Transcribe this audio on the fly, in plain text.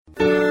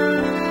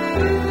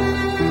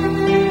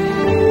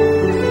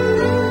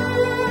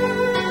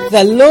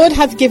The Lord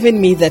hath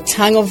given me the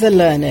tongue of the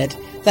learned,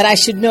 that I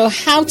should know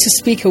how to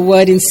speak a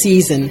word in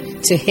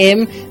season to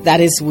him that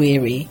is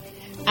weary.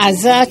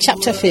 Isaiah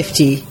chapter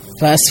 50,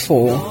 verse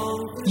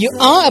 4. You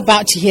are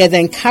about to hear the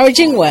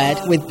encouraging word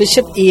with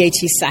Bishop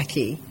E.A.T.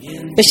 Saki.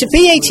 Bishop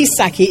E.A.T.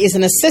 Saki is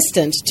an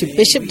assistant to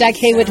Bishop Dag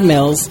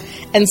Heward-Mills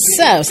and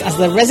serves as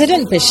the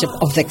resident bishop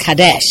of the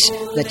Kadesh,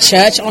 the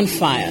Church on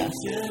Fire.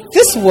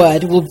 This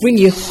word will bring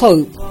you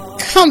hope,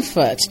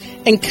 comfort,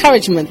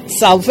 encouragement,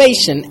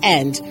 salvation,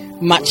 and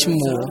much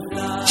more.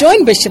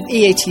 Join Bishop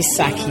E.A.T.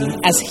 Saki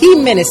as he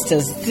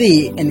ministers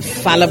the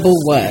infallible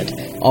word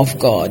of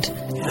God.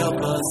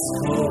 Help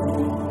us go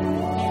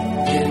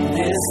in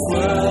this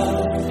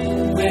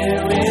world,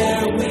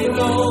 wherever we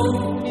go,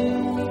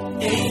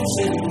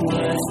 ancient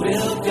words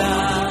will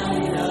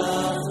guide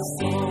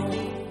us home.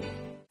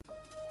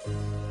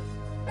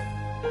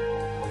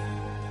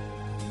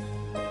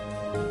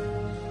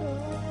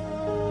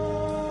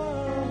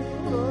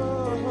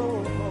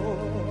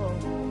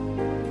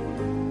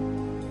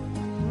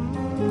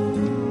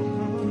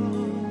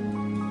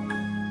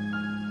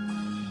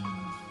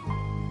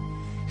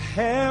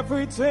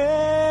 Every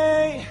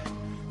day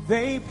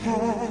they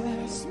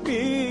pass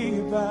me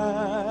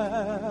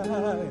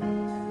by,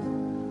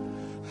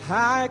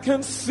 I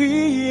can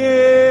see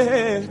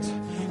it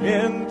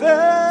in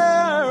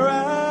their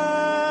eyes.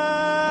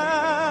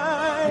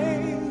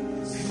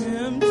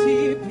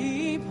 Empty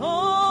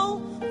people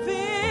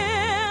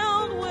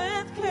filled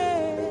with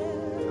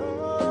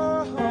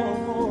care,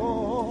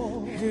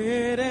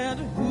 headed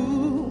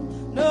who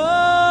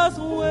knows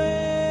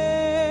where.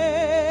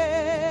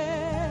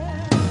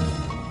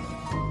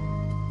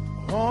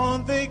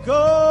 On they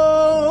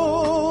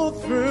go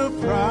through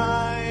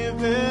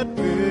private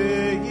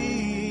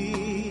ways,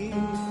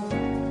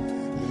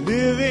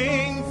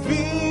 living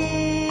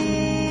fear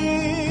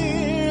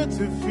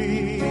to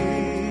fear.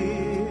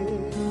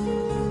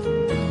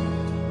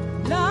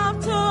 Love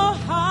to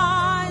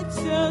hide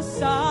to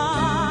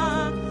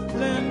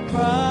silent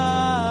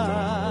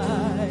cries.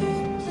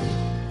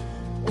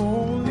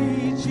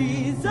 Only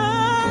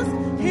Jesus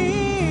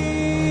hears.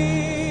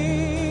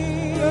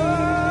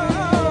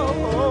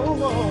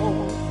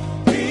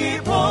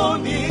 People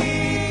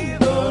need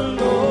the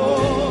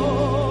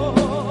Lord.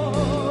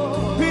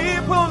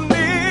 People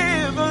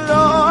need the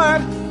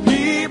Lord.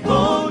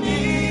 People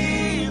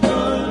need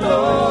the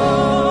Lord.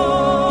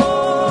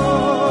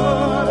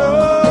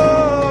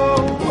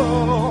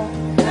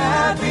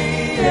 At the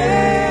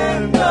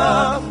end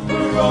of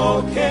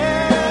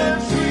broken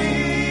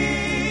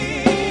trees,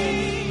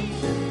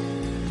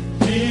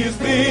 He's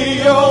the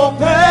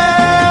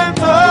open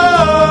door.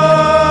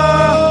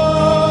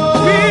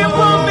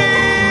 People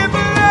need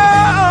the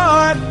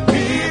Lord.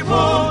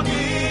 People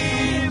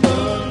need the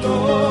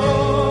Lord.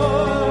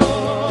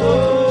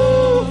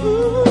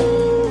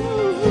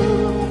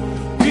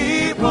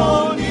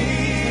 People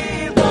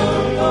need the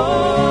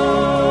Lord.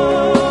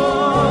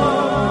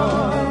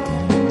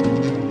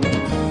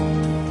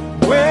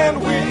 When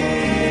we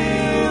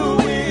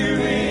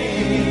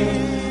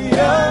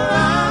realize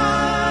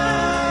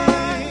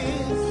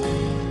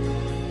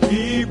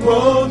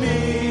people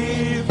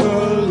need the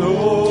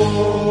Lord.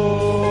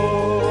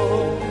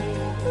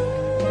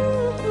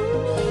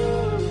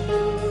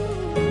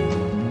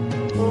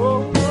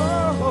 Oh,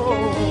 yeah.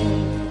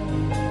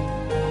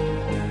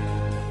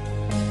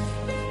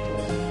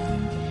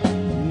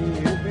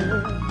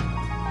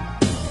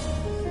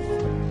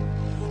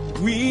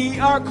 We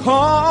are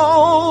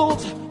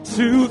called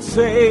to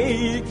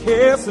take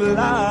His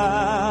light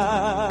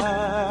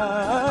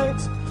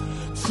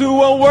to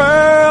a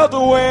world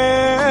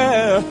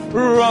where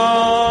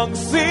wrong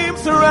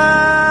seems right.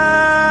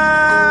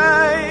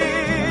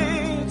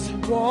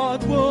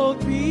 God will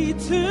be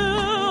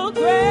too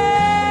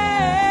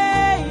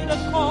great a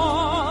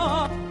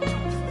cause,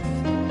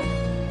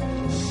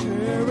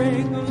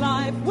 sharing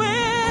life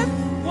with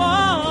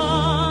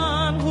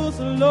one who's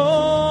lost.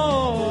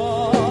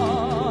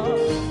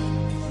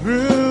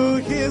 Through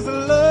His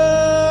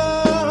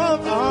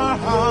love, our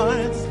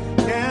hearts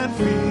can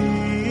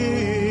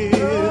feel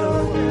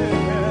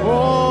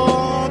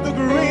all the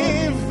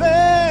grief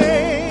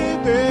they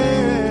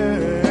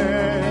bear.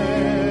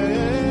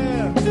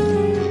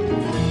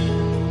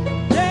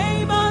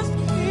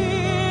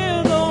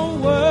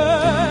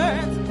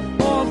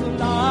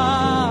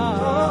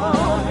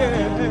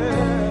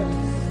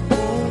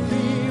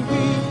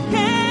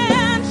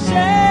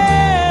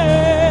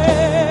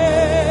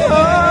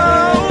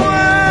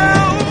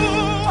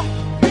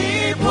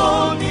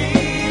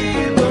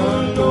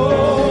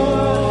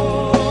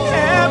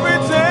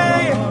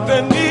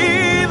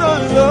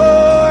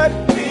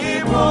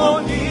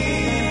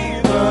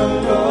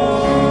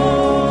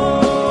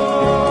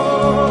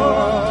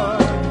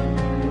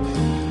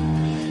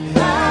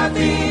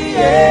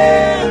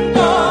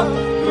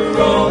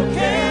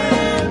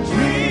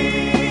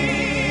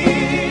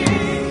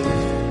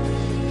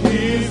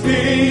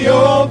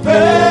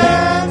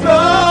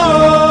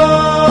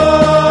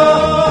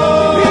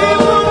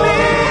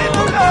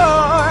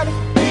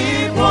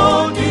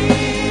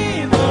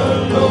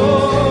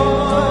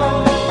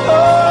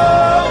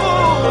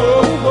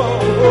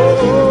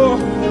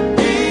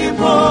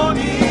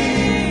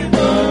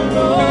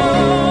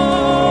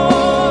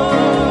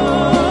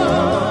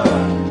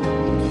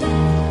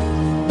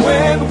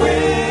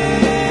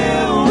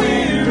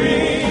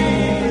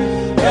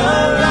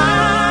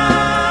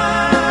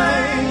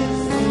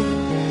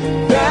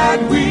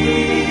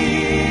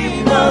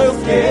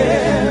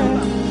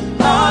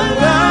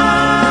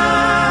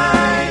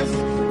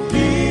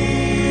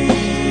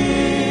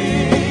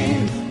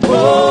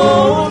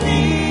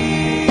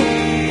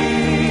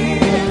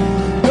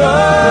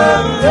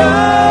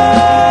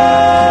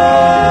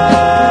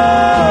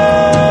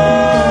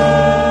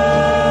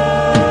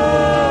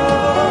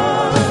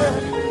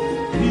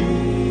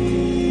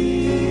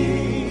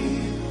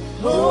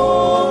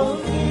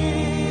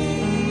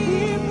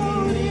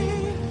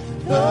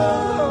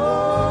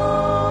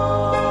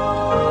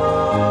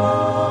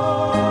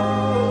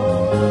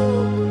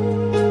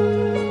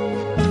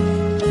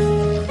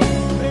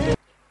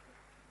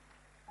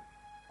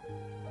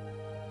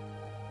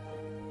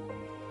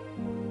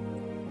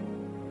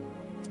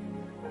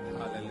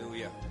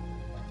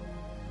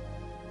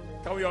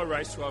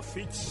 rise to our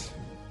feet.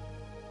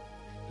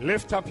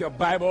 Lift up your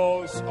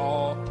Bibles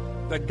or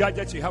the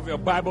gadget you have your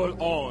Bible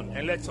on,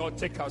 and let's all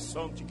take our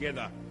song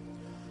together.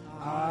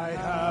 I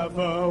have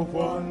a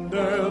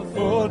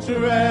wonderful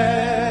treasure,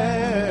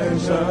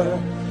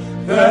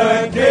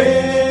 the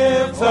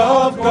gift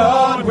of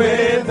God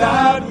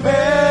without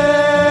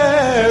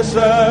measure.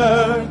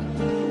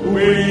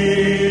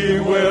 We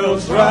will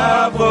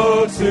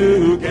travel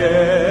together,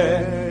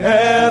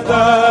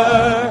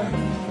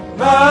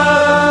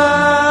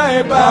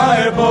 my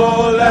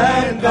Bible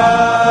and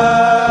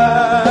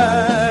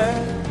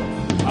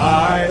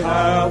I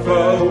have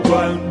a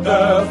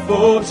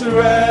wonderful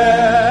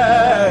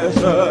treasure,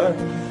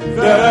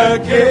 the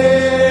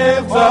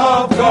gift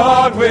of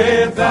God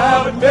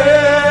without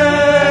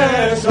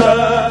measure.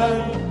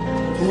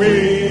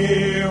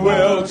 We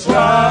will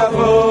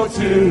travel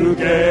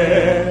together,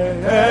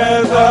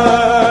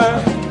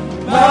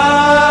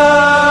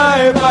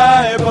 my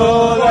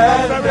Bible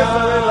and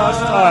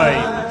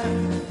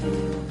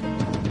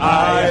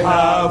I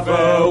have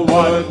a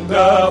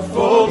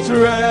wonderful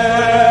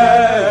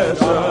treasure,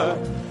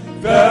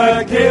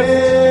 the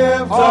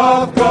gift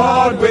of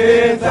God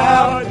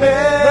without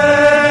measure.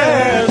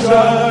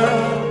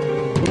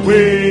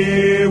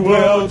 We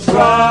will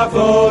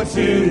travel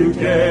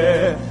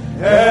together,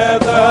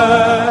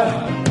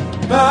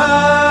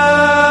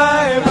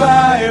 my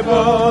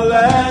Bible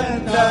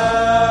and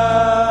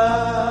I.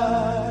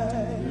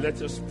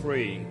 Let us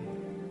pray.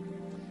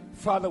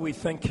 Father, we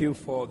thank you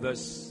for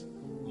this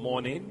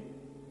morning.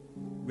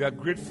 We are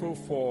grateful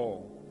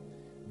for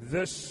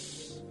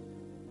this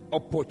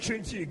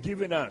opportunity you've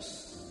given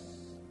us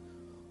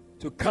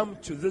to come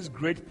to this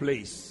great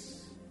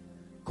place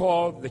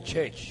called the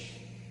church.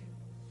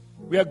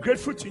 We are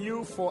grateful to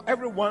you for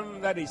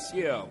everyone that is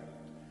here,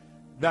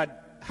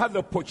 that had the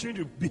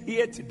opportunity to be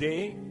here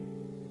today.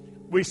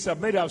 We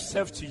submit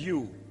ourselves to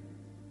you,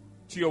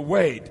 to your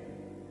word,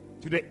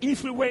 to the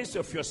influence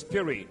of your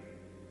spirit.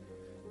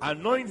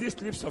 Anoint these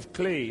lips of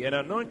clay and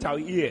anoint our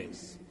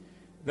ears,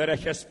 that I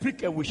shall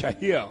speak and we shall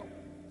hear.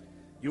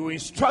 You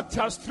instruct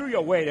us through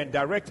your word and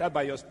direct us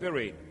by your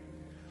spirit.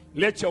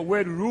 Let your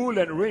word rule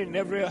and reign in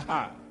every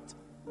heart.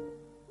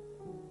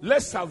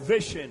 Let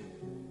salvation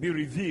be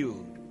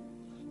revealed.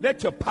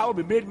 Let your power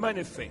be made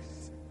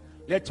manifest.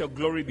 Let your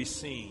glory be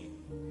seen.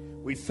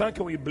 We thank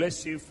and we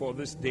bless you for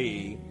this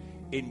day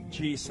in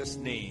Jesus'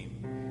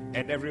 name.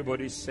 And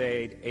everybody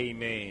said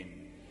amen.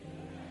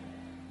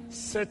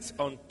 Sit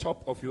on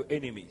top of your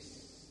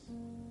enemies.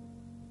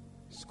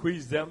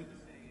 Squeeze them.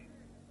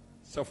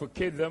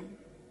 Suffocate them.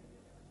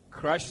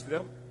 Crush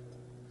them.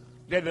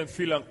 Let them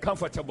feel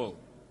uncomfortable.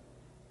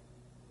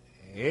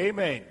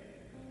 Amen.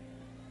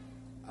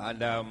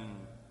 And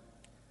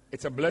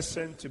it's a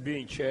blessing to be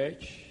in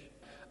church.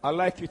 I'd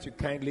like you to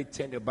kindly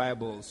turn your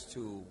Bibles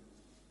to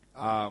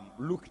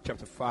Luke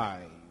chapter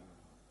 5.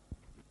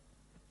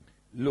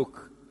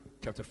 Luke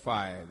chapter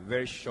 5.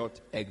 Very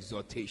short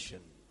exhortation.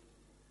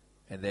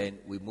 And then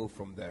we move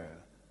from there.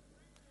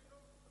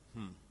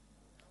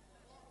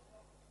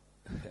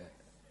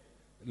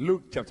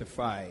 Luke chapter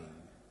 5.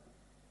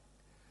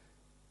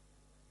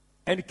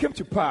 And it came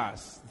to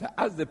pass that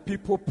as the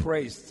people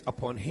pressed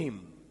upon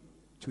him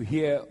to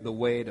hear the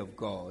word of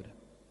God,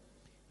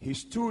 he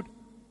stood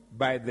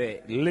by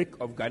the lake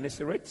of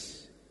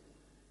Gennesaret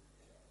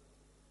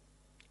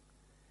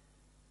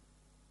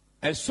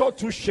and saw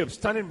two ships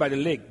standing by the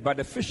lake, but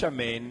the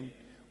fishermen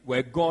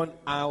were gone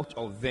out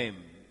of them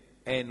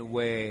and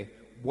were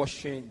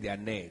washing their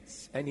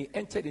nets. And he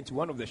entered into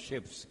one of the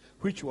ships,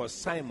 which was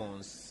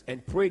Simon's,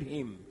 and prayed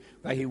him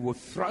that he would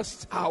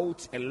thrust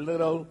out a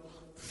little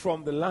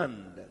from the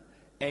land.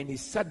 And he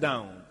sat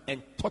down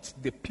and taught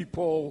the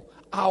people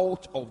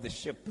out of the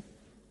ship.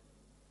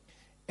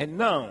 And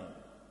now,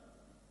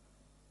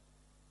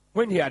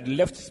 when he had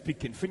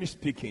finished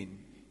speaking,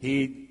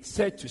 he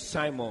said to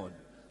Simon,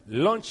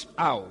 "Launch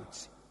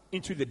out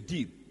into the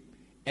deep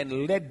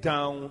and let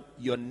down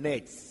your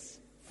nets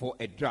for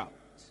a draught."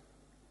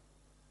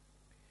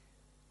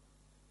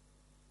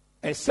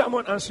 And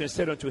Simon answered and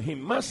said unto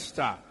him,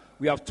 "Master,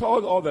 we have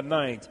toiled all the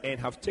night and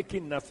have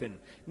taken nothing.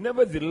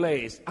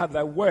 Nevertheless, at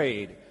thy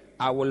word,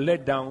 I will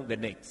let down the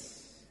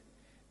nets."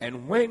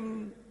 And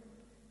when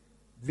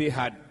they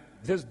had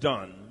this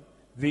done,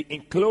 they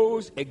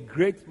enclosed a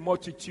great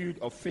multitude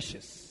of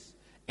fishes,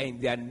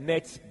 and their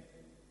net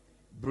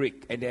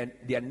brake. And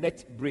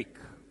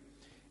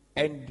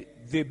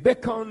they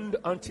beckoned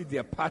unto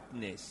their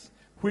partners,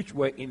 which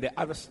were in the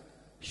other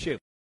ship,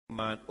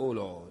 "Man, O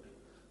Lord,"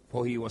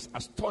 for he was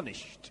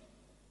astonished,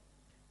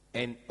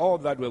 and all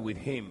that were with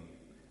him,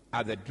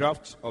 at the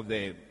draught of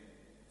the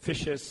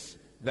fishes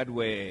that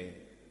they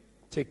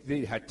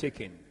had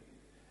taken.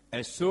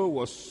 And so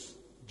was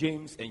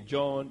James and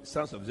John,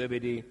 sons of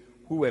Zebedee,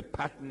 who were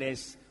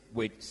partners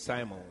with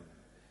Simon.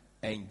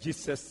 And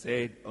Jesus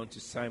said unto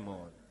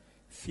Simon,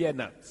 "Fear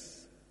not,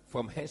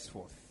 from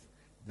henceforth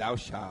thou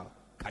shalt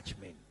catch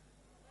men."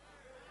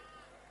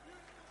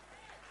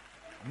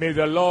 May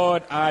the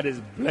Lord add his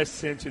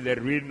blessing to the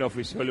reading of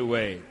his holy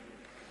word.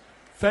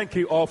 Thank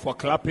you all for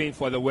clapping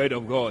for the word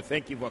of God.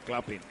 Thank you for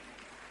clapping.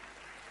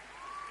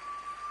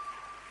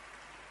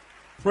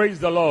 Praise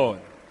the Lord.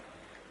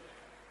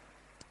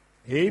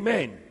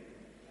 Amen.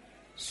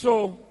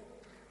 So,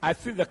 I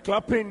think the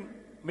clapping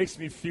makes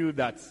me feel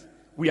that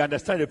we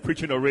understand the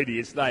preaching already.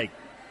 It's like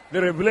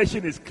the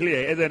revelation is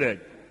clear, isn't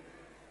it?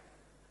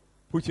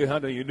 Put your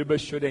hand on your neighbor's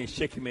shoulder and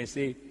shake him and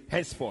say,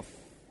 henceforth,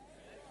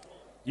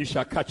 you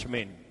shall catch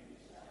men.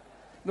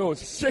 No,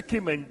 shake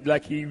him and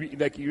like he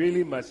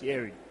really must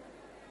hear it.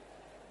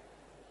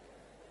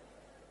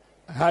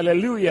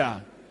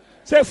 Hallelujah.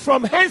 Say,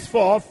 from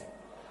henceforth,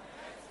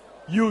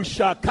 you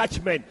shall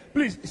catch men.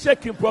 Please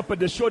shake him proper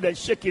the shoulder and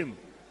shake him.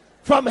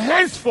 From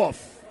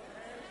henceforth,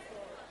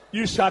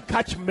 you shall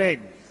catch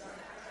men.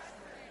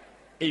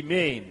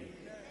 Amen.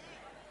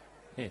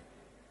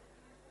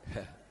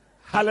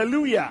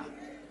 Hallelujah.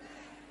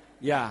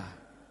 Yeah.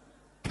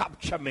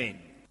 Capture men.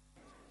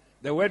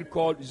 The word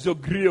called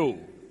zogrio.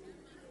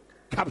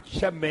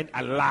 Capture men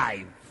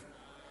alive.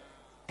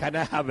 Can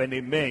I have an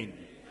amen?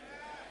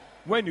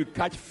 When you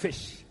catch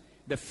fish,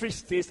 the fish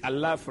stays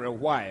alive for a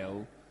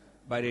while,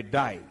 but it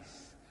dies.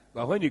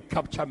 But when you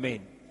capture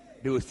men,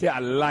 they will stay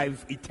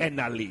alive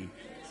eternally.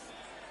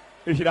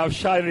 You should have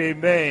shouted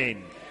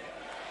amen.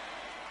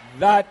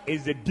 That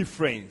is the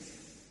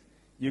difference.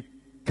 You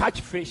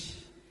catch fish,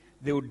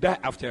 they will die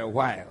after a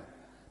while.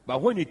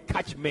 But when you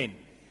catch men,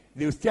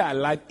 they will stay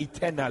alive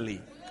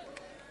eternally.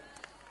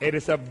 It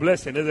is a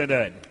blessing, isn't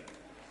it?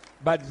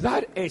 But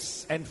that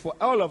is, and for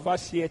all of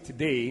us here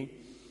today,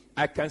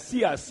 I can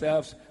see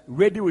ourselves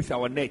ready with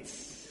our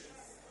nets.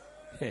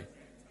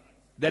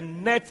 The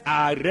nets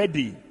are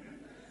ready.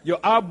 Your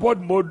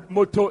outboard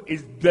motto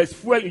is there's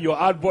fuel in your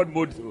outboard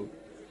motto.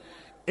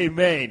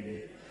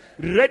 Amen.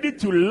 Ready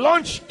to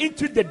launch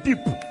into the deep.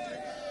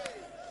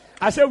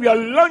 I said we are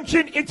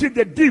launching into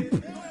the deep.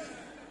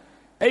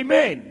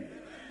 Amen.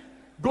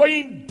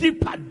 Going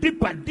deeper,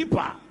 deeper,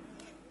 deeper.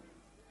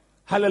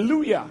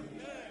 Hallelujah.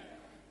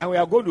 And we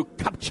are going to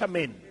capture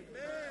men.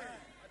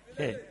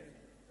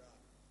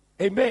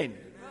 Amen.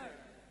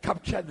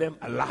 Capture them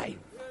alive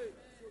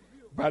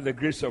by the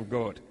grace of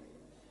God.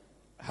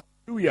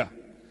 Hallelujah.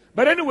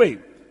 But anyway,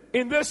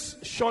 in this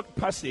short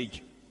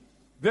passage,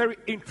 very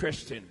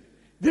interesting.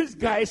 These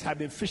guys have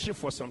been fishing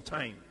for some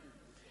time,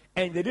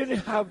 and they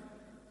didn't have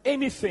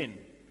anything.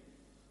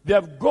 They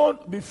have gone,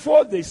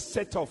 before they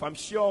set off, I'm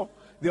sure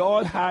they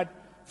all had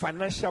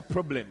financial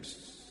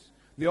problems.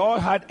 They all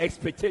had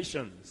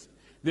expectations.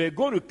 They're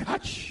going to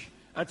catch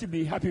Auntie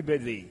B. Happy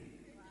birthday.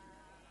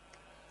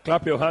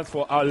 Clap your hands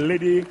for Our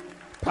Lady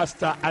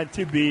Pastor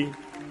Auntie B,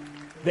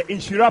 the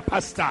Inshira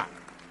pastor.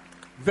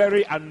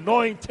 Very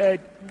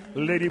anointed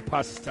lady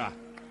pastor.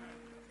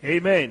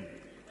 Amen.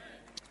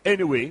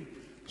 Anyway,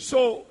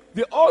 so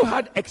they all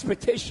had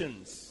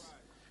expectations.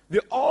 They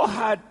all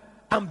had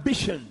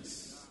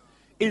ambitions.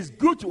 It's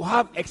good to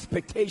have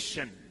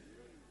expectation.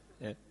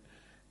 Yeah.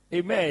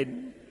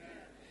 Amen.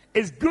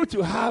 It's good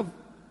to have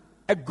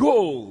a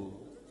goal,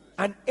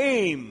 an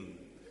aim.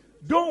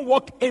 Don't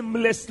walk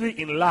aimlessly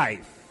in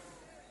life.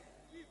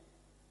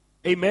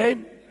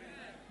 Amen.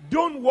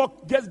 Don't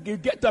walk, just you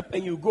get up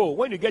and you go.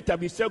 When you get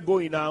up, you still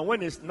going now.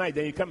 When it's night,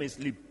 then you come and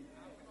sleep.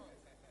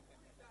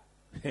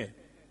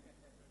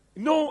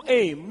 No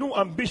aim, no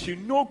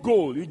ambition, no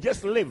goal. You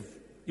just live.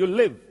 You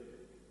live.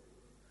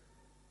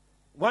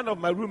 One of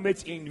my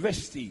roommates in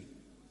university,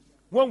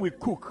 when we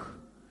cook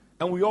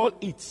and we all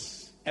eat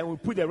and we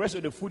put the rest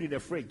of the food in the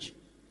fridge,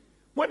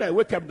 when I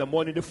wake up in the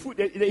morning, the food,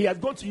 he has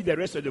gone to eat the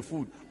rest of the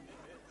food.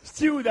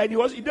 Still, that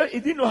he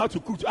didn't know how to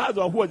cook. So I asked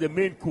him who was the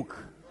main cook.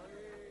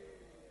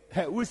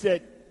 Hey, who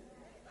said,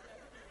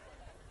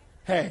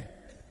 hey,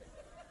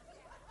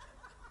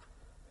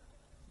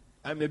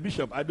 I'm a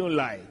bishop, I don't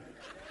lie.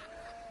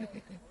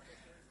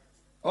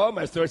 All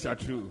my stories are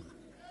true.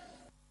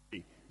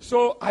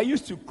 So I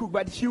used to cook,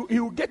 but he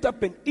would get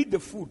up and eat the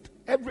food.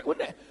 I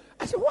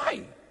said,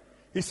 why?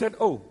 He said,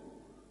 oh,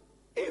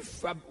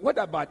 what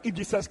about if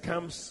Jesus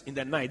comes in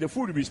the night? The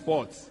food will be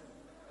spoiled.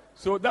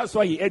 So that's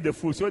why he ate the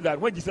food, so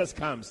that when Jesus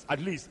comes, at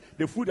least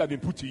the food has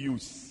been put to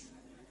use.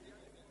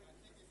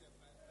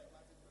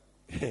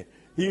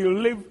 He will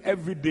live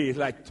every day.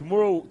 Like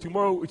tomorrow it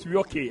will be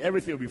okay.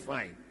 Everything will be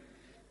fine.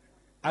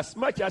 As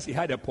much as he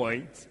had a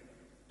point,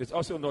 it's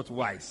also not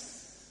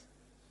wise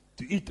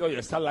to eat all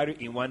your salary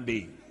in one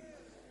day,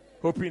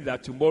 hoping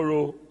that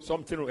tomorrow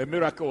a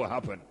miracle will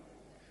happen.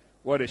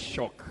 What a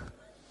shock.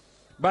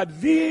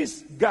 But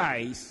these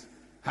guys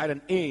had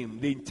an aim.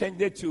 They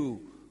intended to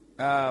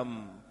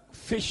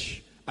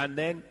fish, and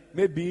then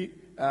maybe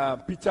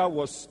Peter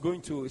was going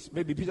to,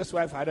 maybe Peter's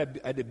wife had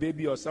a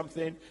baby or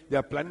something. They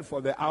are planning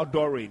for the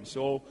outdoor range.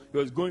 So he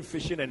was going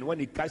fishing, and when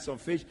he catch some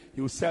fish,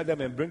 he would sell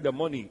them and bring the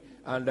money.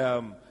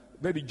 And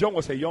maybe John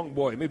was a young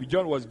boy. Maybe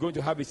John was going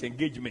to have his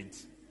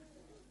engagement.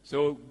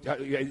 So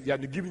you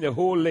had to give him the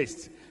whole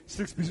list.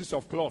 6 pieces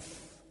of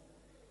cloth,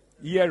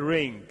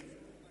 earring,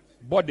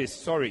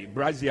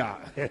 brazier,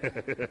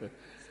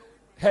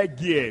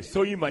 headgear,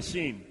 sewing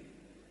machine,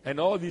 and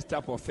all these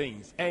type of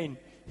things. And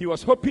he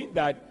was hoping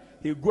that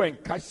he'll go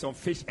and catch some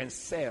fish and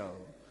sell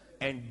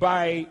and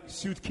buy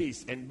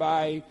suitcase and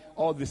buy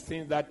all these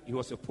things that he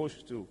was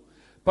supposed to.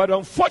 But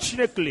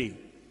unfortunately,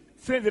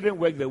 things didn't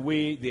work the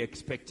way they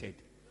expected.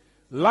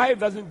 Life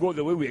doesn't go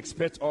the way we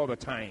expect all the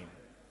time.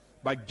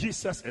 But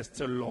Jesus is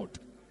still Lord.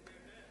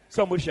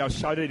 Somebody shall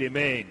shout it,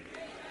 amen.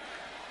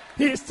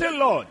 He is still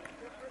Lord.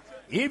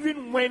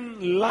 Even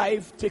when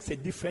life takes a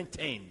different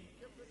turn,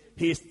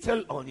 he is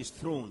still on his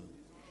throne.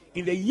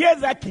 In the year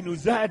that King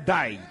Uzziah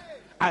died,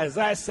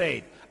 Isaiah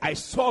said, I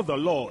saw the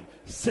Lord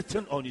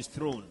sitting on his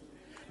throne.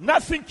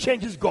 Nothing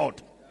changes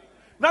God.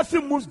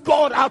 Nothing moves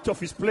God out of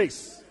his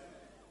place.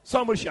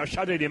 Somebody shall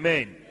shout it,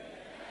 amen.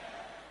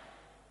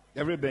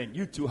 Everybody,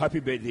 you too, happy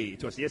birthday.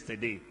 It was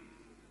yesterday.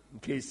 In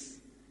case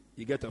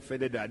you get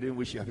offended that I didn't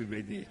wish you happy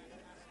birthday.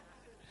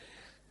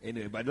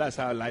 Anyway, but that's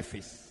how life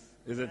is,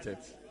 isn't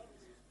it?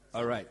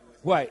 All right.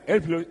 Why?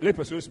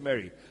 Lepus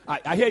Rosemary.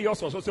 I hear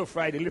yours was also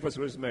Friday, Lepus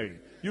Rosemary.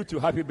 You too,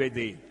 happy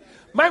birthday.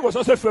 Mine was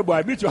also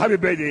February. Me too, happy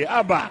birthday.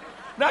 Abba.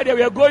 Now that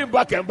we are going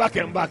back and back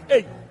and back.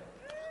 Hey.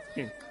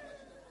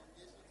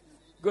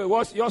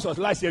 Good. Yours was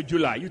last year,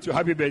 July. You too,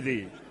 happy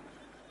birthday.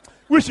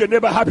 Wish your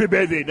neighbor happy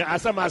birthday.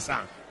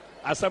 Asama-san.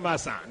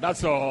 Asama-san.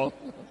 That's all.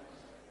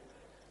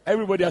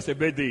 Everybody has a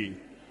birthday.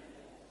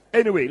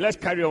 Anyway, let's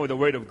carry on with the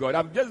word of God.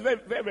 I'm just very,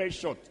 very, very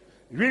short.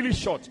 Really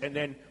short. And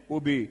then we'll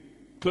be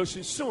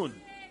closing soon.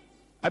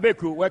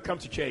 Abeku, welcome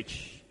to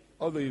church.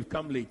 Although you've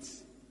come late.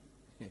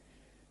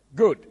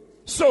 Good.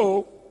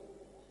 So,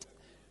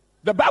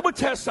 the Bible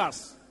tells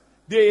us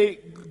they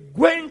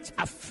went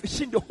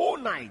fishing the whole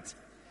night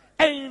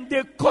and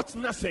they caught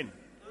nothing.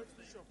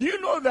 Do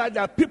you know that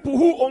there are people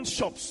who own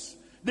shops?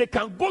 They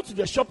can go to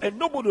the shop and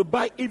nobody will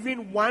buy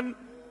even one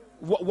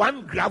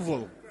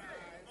gravel.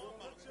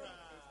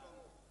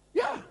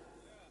 Yeah.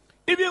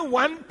 Even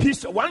one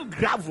piece, one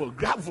gravel,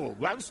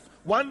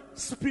 one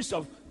piece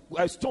of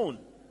stone.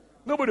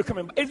 Nobody will come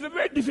and buy. It's a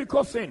very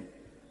difficult thing.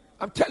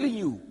 I'm telling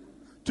you.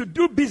 To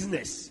do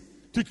business.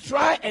 To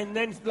try and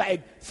then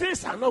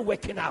things are not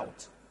working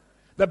out.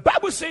 The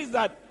Bible says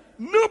that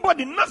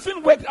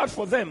nothing worked out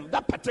for them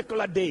that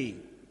particular day.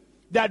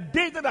 There are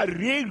days that are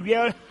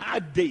real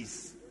hard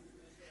days.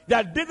 There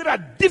are days that are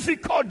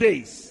difficult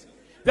days.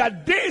 There are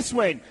days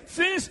when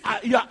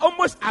you are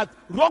almost at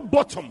rock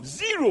bottom,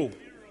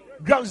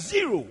 ground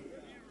zero.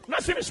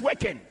 Nothing is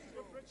working.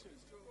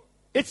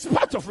 It's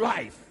part of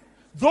life.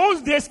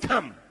 Those days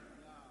come.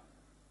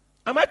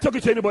 Am I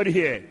talking to anybody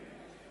here?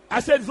 I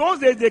said those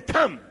days they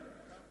come.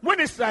 When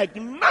it's like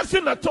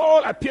nothing at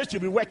all appears to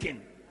be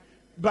working.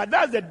 But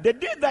that's the day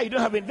that you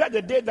don't have it. That's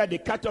the day that they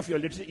cut off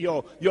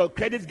your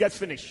credit gets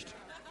finished.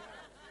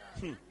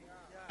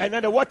 And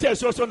then the water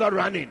is also not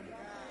running.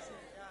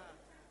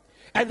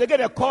 And they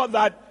get a call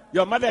that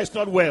your mother is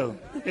not well.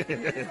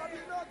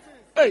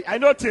 Hey, I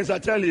know things, I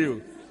tell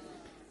you.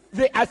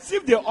 As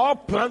if they all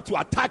plan to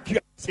attack you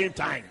at the same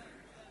time.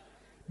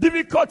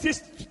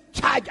 Difficulties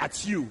charge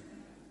at you.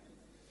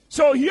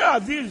 So here are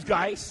these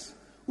guys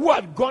who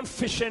had gone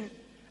fishing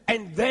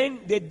and then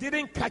they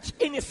didn't catch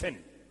anything.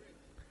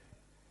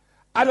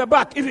 At the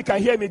back, if you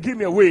can hear me, give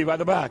me a wave at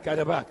the back.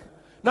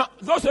 Now,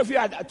 those of you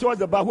towards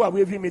the back who are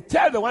waving me,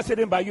 tell the one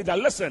sitting by you that,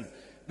 listen,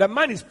 the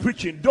man is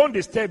preaching. Don't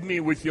disturb me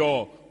with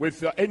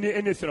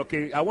anything,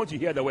 okay? I want to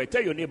hear the word.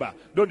 Tell your neighbor,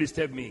 don't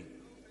disturb me.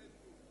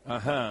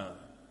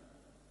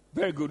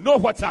 Very good. No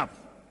WhatsApp.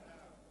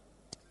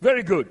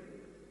 Very good.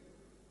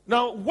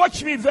 Now,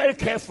 watch me very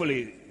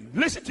carefully.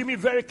 Listen to me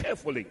very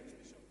carefully.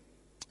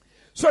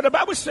 So the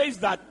Bible says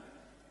that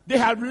they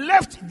have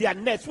left their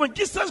nets. When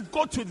Jesus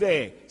got to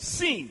the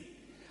scene,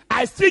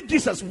 I see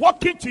Jesus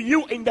walking to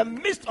you in the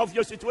midst of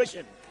your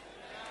situation.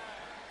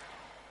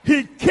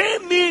 He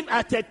came in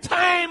at a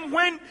time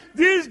when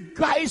these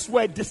guys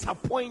were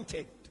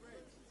disappointed.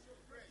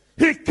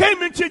 He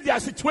came into their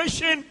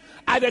situation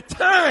at a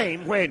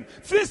time when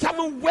things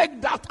haven't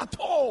worked out at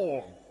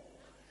all.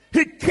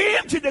 He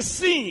came to the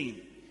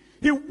scene.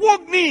 He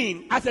walked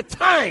in at a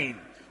time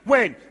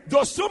when there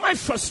was so much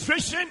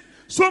frustration,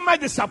 so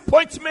much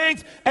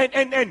disappointment, and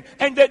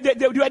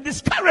they were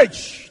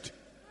discouraged.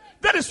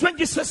 That is when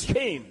Jesus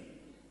came.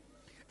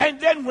 And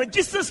then when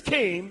Jesus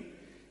came,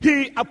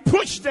 he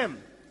approached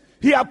them.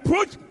 He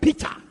approached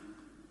Peter.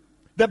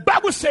 The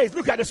Bible says,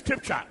 look at the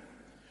scripture.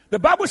 The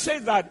Bible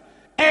says that,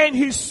 and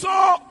he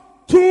saw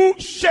two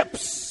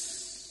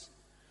ships.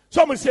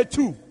 Someone said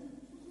two.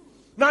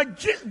 Now,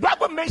 the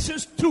Bible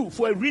mentions two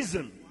for a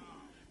reason.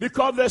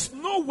 Because there's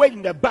no way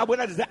in the Bible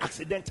that is there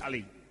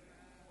accidentally.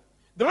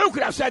 The Bible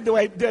could have said there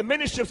were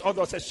many ships, or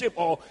there was a ship,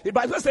 or the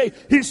Bible says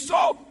he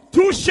saw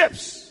two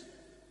ships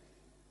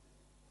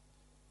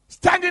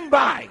standing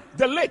by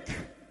the lake,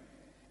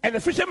 and the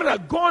fishermen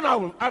had gone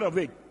out of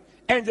it,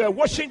 and they were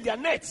washing their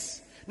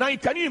nets. Now,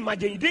 can you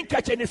imagine? You didn't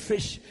catch any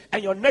fish,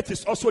 and your net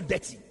is also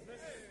dirty.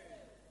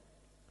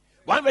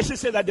 One version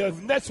said that the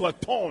nets were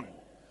torn,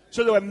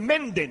 so they were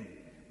mending,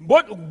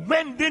 both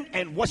mending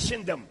and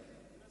washing them.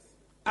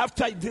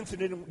 After it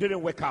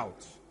didn't work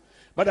out.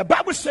 But the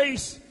Bible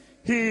says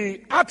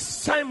he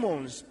asked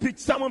Simon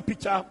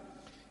Peter,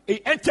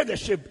 he entered the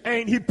ship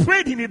and he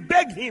prayed him, he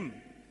begged him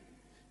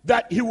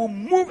that he will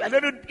move a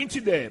little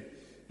into the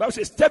Bible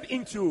says, step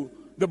into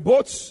the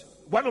boats,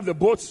 one of the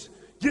boats.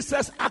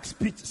 Jesus asked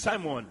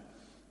Simon,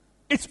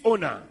 its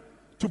owner,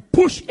 to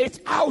push it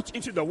out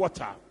into the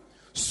water.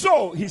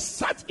 So he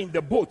sat in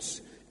the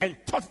boats and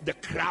taught the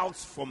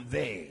crowds from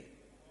there.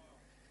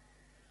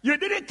 You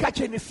didn't catch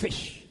any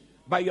fish,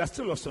 but you are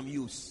still of some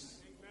use.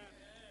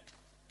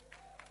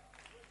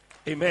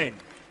 Amen.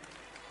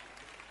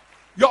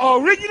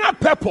 Your original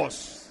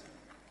purpose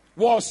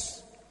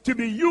was to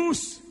be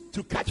used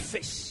to catch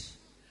fish.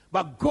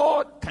 But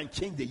God can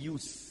change the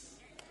use.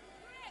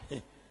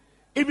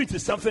 Even to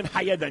something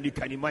higher than you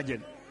can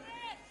imagine.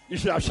 You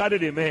should have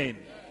shouted amen.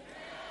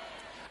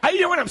 Are you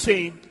hearing what I'm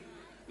saying?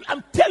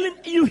 I'm telling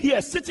you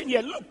here, sitting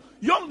here, look,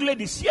 young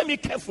ladies, hear me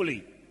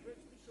carefully.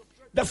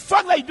 The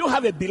fact that you don't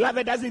have a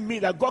beloved doesn't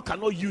mean that God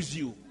cannot use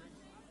you.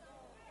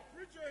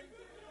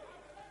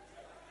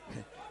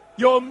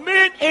 Your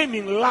main aim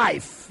in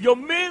life, your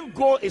main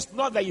goal is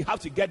not that you have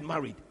to get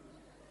married.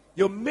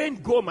 Your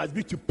main goal must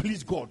be to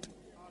please God.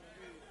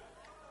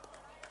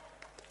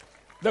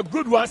 The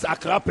good ones are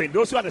clapping.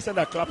 Those who understand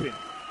are clapping.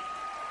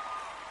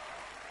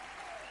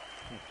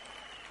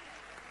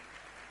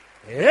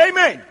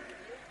 Amen.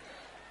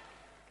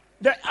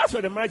 As for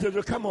the marriage,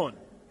 will come on.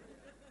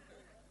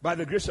 By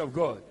the grace of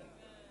God.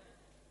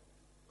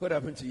 What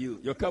happened to you?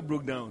 Your car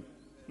broke down.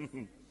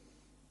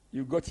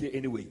 You got here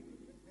anyway.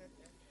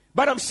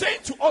 But I'm saying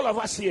to all of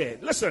us here,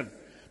 listen,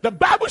 the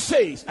Bible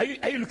says, are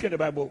you looking at the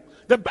Bible?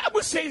 The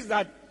Bible says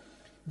that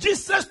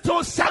Jesus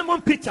told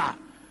Simon Peter,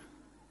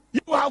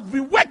 you have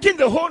been working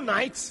the whole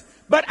night,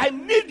 but I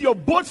need your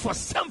boat for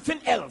something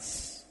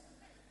else.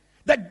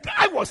 The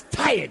guy was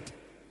tired.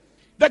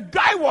 The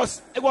guy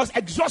was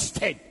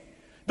exhausted.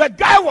 The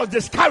guy was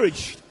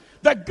discouraged.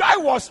 The guy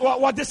was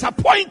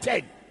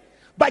disappointed.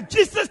 But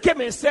Jesus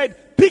came and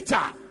said,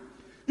 Peter,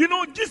 you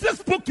know, Jesus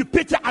spoke to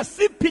Peter as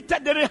if Peter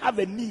didn't have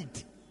a need.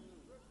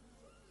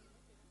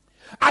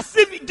 As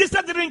if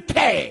Jesus didn't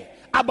care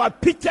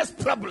about Peter's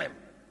problem.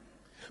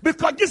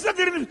 Because Jesus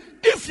didn't,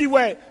 if he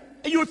were,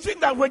 you think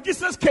that when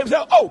Jesus came,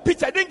 said, oh,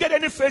 Peter, I didn't get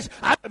any fish,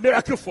 I have a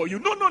miracle for you.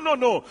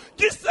 No.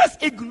 Jesus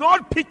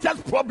ignored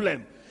Peter's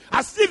problem.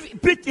 As if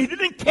he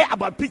didn't care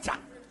about Peter.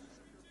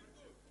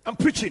 I'm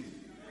preaching.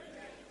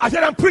 I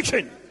said, I'm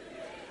preaching.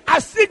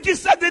 As if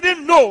Jesus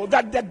didn't know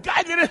that the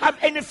guy didn't have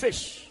any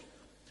fish.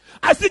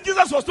 As if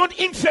Jesus was not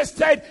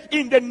interested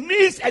in the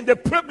needs and the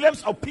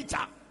problems of Peter.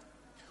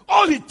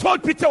 All he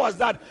told Peter was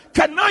that,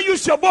 can I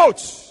use your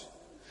boats?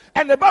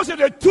 And the Bible said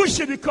they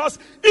touched it because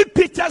if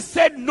Peter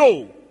said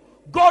no,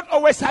 God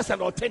always has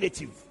an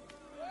alternative.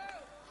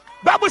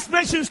 Bible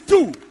mentions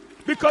two.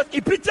 Because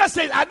if Peter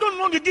says, I don't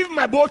want to give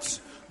my boats,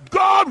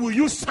 God will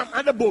use some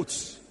other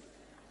boats.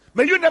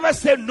 May you never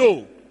say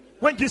no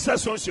when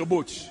Jesus wants your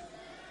boats.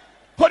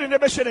 Hold your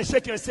neighbor and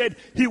shake him and said,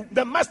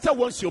 the master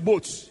wants your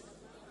boats.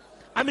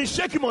 I mean,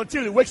 shake him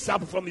until he wakes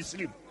up from his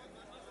sleep.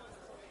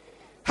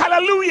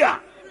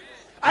 Hallelujah.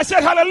 I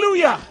said,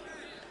 hallelujah.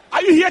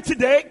 Are you here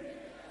today?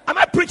 Am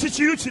I preaching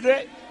to you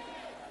today?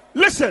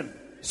 Listen.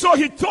 So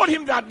he told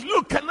him that,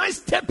 look, can I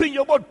step in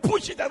your boat,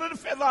 push it a little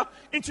further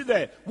into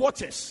the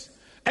waters?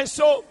 And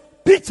so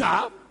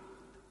Peter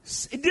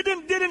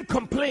didn't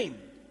complain.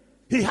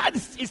 He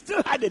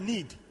still had a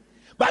need.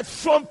 But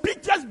from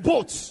Peter's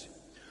boats,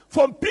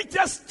 from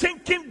Peter's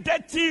stinking,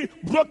 dirty,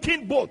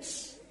 broken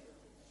boats,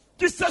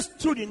 Jesus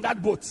stood in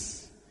that boat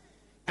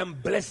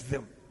and blessed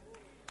them.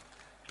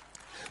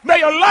 May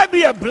your life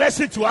be a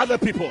blessing to other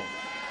people.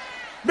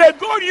 May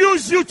God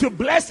use you to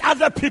bless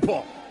other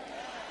people.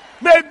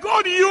 May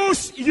God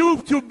use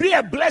you to be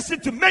a blessing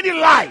to many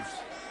lives.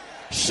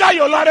 Shout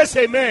your loudest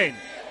amen.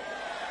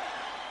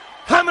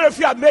 How many of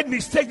you have made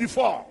mistakes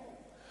before?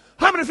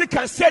 How many of you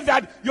can say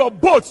that your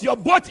boat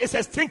is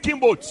a stinking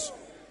boat?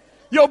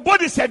 Your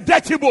boat is a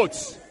dirty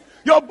boat.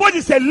 Your boat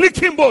is a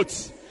leaking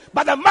boat.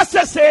 But the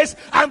master says,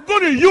 I'm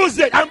going to use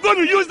it. I'm going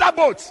to use that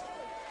boat.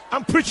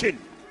 I'm preaching.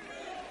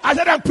 I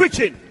said, I'm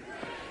preaching.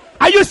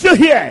 Are you still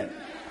here?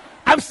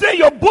 I'm saying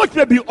your boat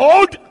may be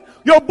old.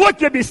 Your boat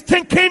may be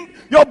stinking.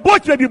 Your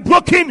boat may be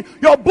broken.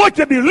 Your boat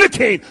may be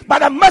leaking. But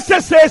the master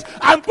says,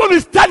 I'm going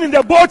to stand in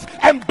the boat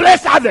and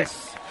bless others.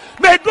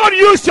 May God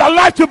use your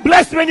life to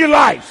bless many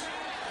lives.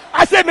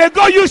 I said, may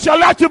God use your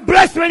life to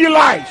bless many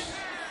lives.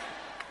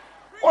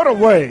 What a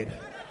word.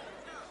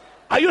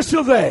 Are you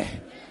still there?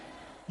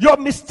 Your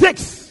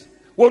mistakes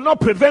will not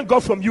prevent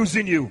God from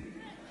using you.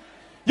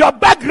 Your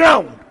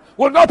background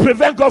will not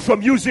prevent God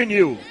from using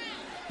you.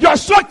 Your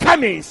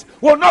shortcomings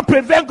will not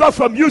prevent God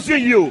from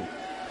using you.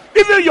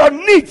 Even your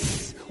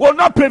needs will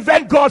not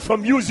prevent God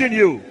from using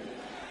you.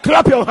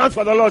 Clap your hands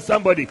for the Lord,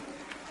 somebody.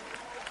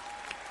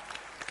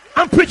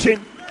 I'm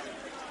preaching.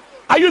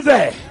 Are you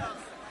there?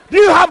 Do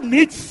you have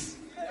needs?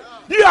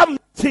 Do you have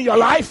needs in your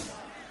life?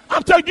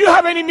 I'm telling you, do you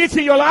have any needs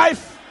in your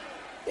life?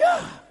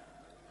 Yeah.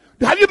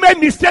 Have you made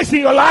mistakes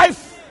in your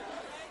life?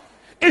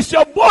 Is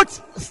your boat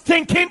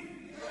stinking?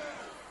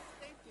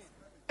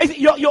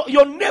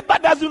 Your neighbor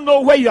doesn't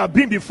know where you have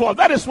been before.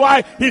 That is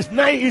why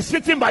he's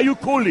sitting by you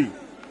coolly.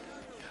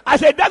 I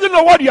said, doesn't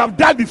know what you have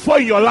done before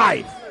in your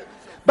life.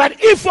 But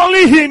if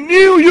only he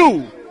knew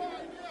you,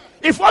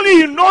 If only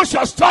he knows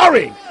your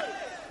story.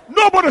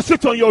 Nobody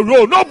sit on your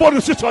roll.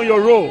 Nobody sit on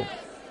your roll.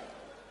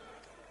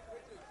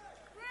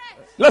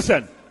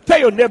 Listen, tell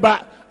your neighbor,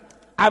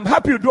 I'm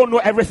happy you don't know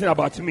everything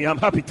about me. I'm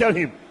happy. Tell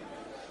him.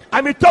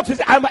 I mean, talk to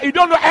him. You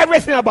don't know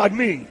everything about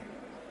me.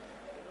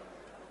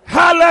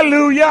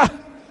 Hallelujah.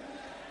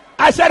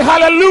 I said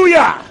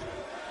hallelujah.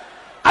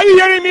 Are you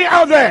hearing me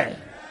out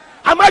there?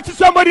 Am I to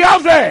somebody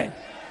out there?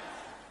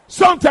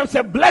 Sometimes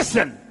a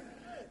blessing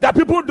that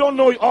people don't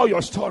know all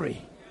your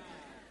story.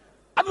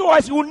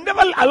 Otherwise, it will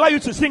never allow you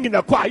to sing in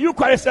the choir. You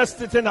choir just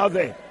sitting out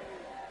there.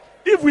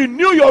 If we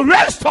knew your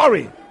real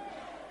story,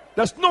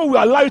 there's no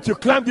way allow you to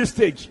climb this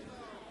stage.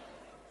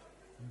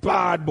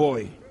 Bad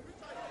boy.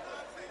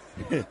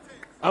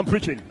 I'm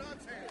preaching.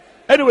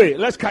 Anyway,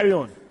 let's carry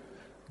on.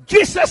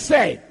 Jesus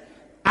said,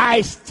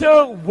 I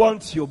still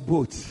want your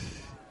boat.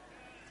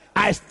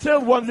 I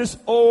still want this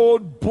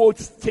old boat,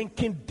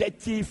 stinking,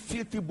 dirty,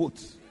 filthy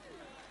boat.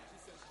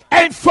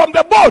 And from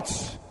the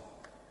boat,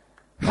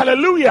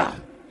 hallelujah,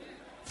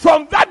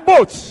 from that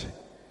boat,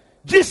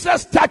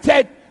 Jesus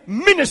started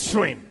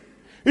ministering.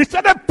 He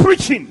started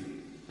preaching.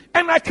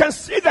 And I can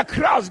see the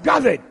crowds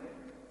gathered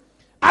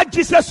as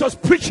Jesus was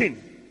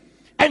preaching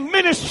and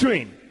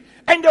ministering.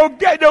 And they'll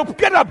get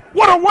up.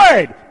 What a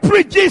word.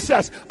 Preach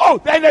Jesus.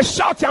 Oh, and they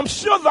shout. I'm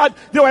sure that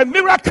there were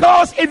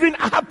miracles even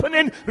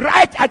happening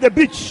right at the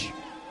beach.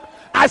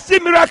 I see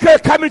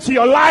miracles coming to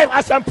your life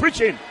as I'm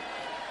preaching.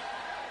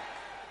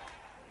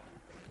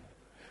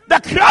 The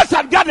crowds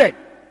had gathered.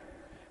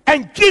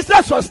 And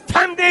Jesus was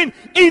standing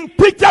in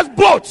Peter's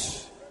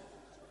boat.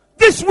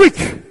 This week,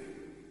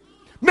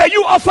 may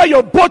you offer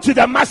your boat to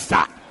the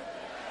master.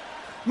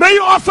 May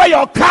you offer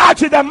your car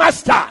to the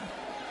master.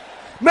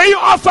 May you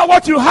offer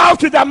what you have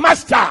to the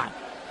master.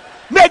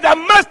 May the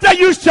master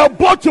use your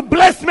boat to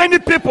bless many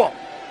people.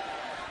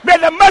 May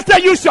the master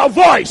use your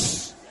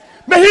voice.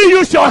 May he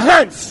use your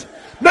hands.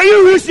 May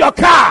you use your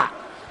car.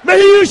 May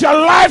he use your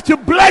life to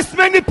bless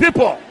many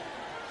people.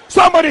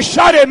 Somebody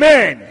shout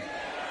amen.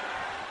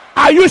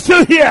 Are you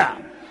still here?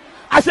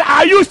 I said,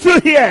 are you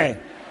still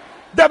here?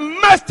 The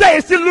master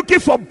is still looking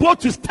for boat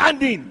to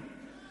stand in.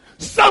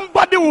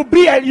 Somebody will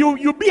be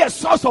you'll be a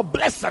source of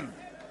blessing.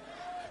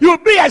 You'll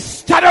be a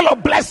channel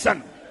of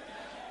blessing.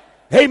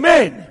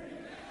 Amen.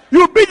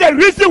 You'll be the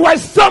reason why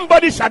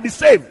somebody shall be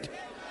saved.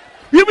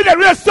 You'll be the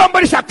reason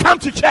somebody shall come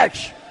to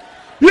church.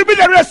 You'll be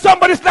the reason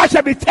somebody's life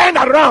shall be turned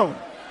around.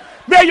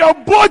 May your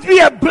boat be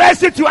a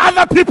blessing to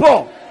other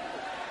people.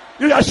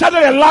 You shall shout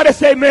it loud and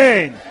say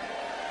amen.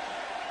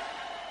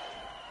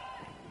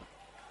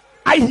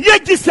 I hear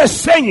Jesus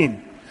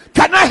saying,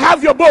 can I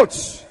have your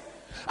boats?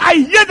 I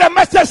hear the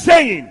master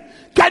saying,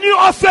 can you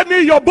offer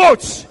me your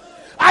boats?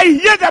 I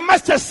hear the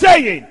master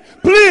saying,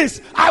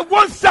 please, I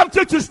want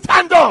something to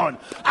stand on.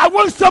 I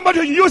want somebody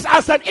to use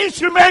as an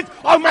instrument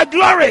of my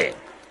glory.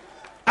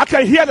 I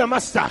can hear the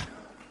master.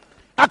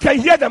 I can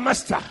hear the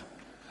master.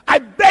 I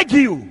beg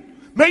you,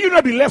 may you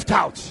not be left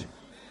out.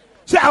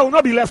 Say, I will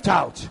not be left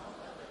out.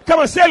 Come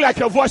on, say it like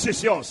your voice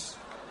is yours.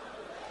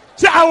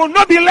 Say, I will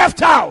not be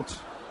left out.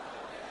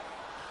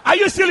 Are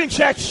you still in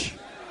church?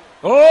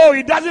 Oh,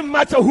 it doesn't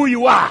matter who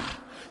you are.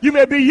 You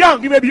may be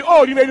young, you may be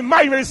old, you may be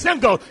married, you may be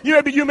single,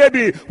 you may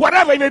be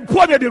whatever, you may be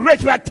poor, you may be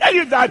rich. But I tell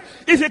you that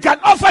if you can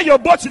offer your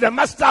boat to the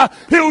master,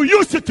 he will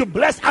use it to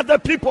bless other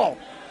people.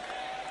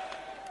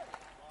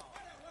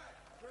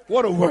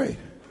 What a word.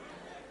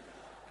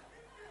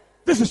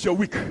 This is your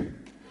week.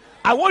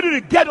 I want you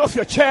to get off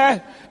your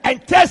chair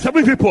and tell some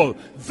people,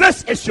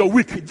 this is your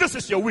week. This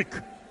is your week.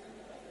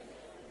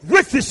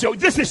 This is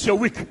your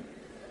week.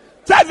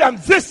 Tell them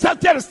this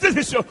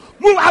is your,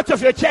 move out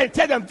of your chair and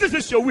tell them this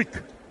is your week.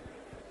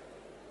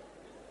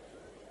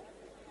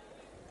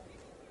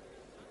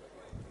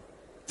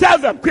 Tell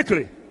them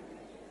quickly.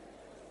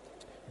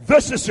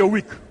 This is your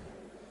week.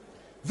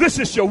 This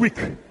is your week.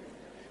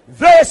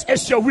 This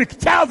is your week.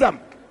 Tell them.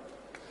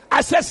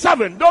 I said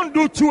 7. Don't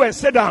do 2 and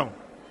sit down.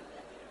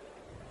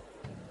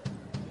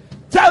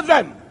 Tell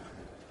them.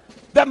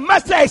 The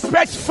master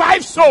expects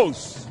 5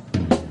 souls.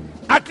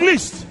 At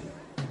least.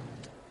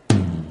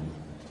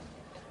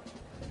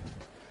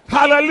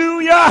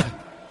 Hallelujah.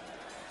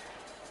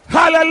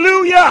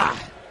 Hallelujah.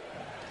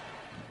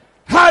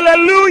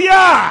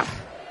 Hallelujah.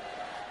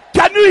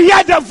 Can you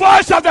hear the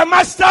voice of the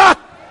master?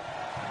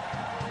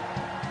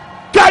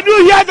 Can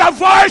you hear the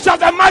voice of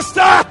the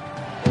master?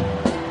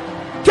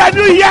 Can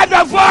you hear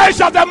the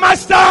voice of the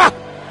master?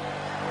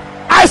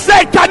 I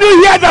said, can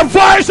you hear the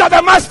voice of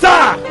the master?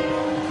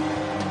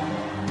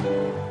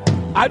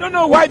 I don't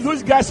know why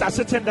those guys are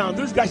sitting down.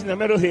 Those guys in the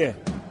middle here.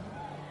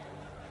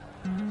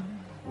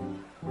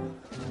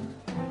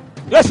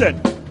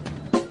 Listen,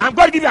 I'm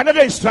going to give you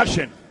another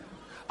instruction.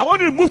 I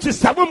want you to move to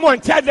 7 more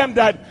and tell them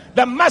that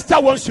the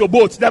master wants your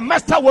boat. The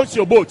master wants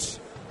your boat.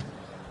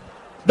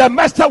 The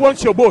master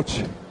wants your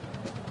boat.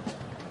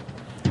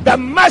 The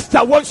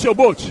master wants your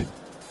boat.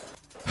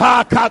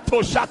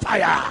 Hakato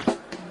Shataya.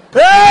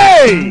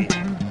 Hey!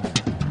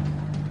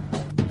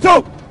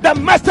 So, the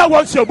master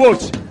wants your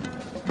boat.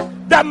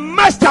 The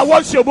master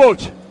wants your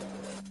boat.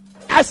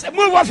 I said,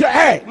 move off your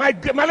hair. My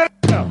little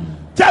girl.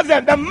 Tell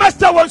them the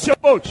master wants your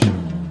boat.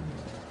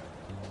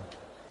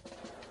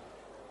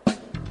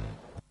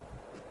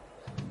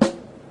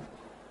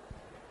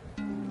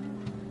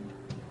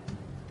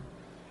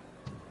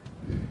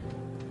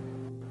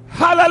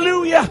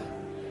 Hallelujah.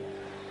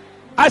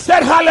 I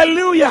said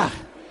hallelujah.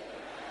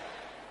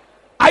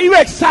 Are you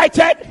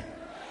excited?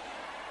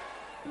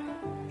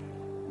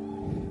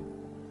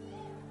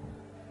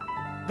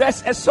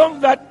 There's a song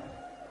that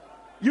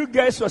you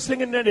guys were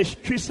singing in the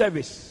street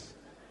service.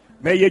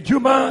 May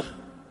Juma,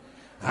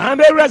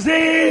 Ame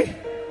Razi,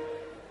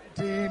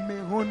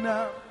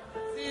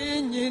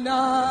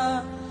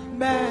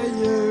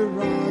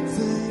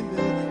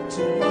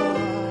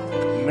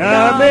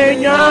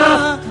 Namenya,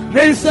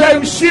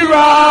 Nisem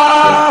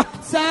Shira,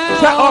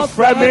 Sa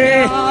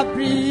Oframe,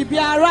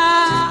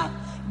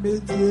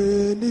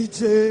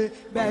 Medeniche,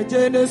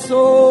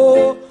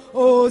 Bejeneso,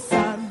 O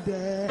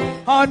Sande,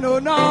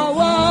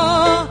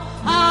 Anonawa,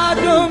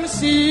 Adam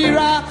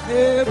Shira,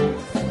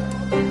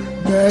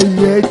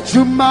 Meye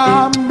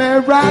Juma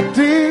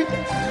Merati,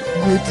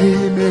 Miti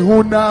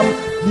Mehunam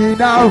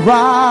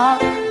Yinara,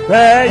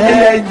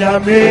 Meye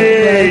Nyame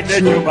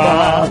Juma,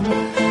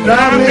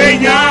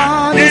 Namenya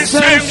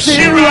Nisem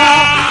Shira,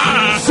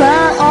 Sa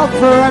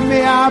Oframe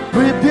a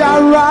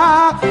Pripiara.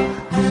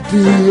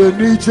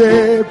 Nije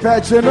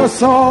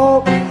Pechenoso,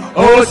 O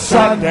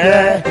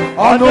Sunday,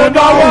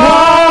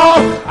 Ononawa,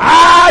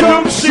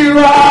 Adam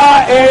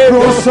Shira,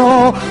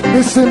 Eroso,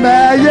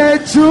 Meye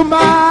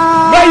Juma,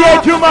 Meye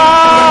Juma,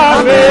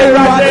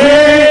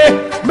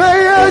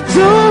 Meye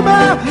Juma,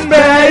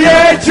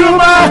 Meye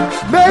Juma,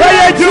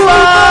 Meye Juma,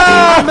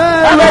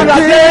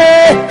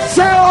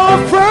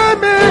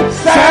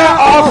 Say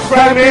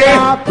offer me,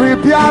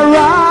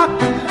 prepare.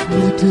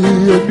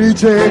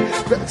 Nije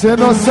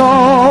Pechenoso,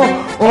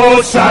 O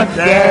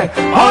Sunday,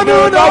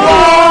 Ononawa,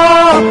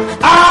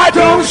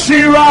 Adam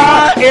Shira,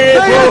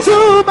 Meye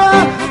Juma,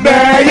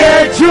 Meye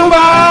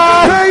Juma,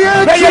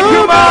 Meye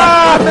Juma,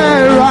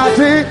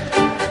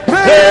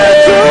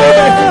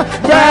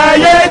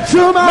 Meye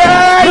Juma,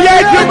 Meye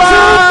Juma,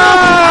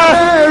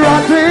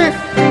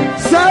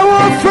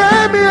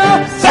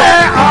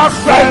 Say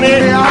offer me,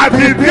 I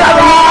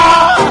prepare.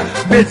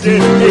 Nije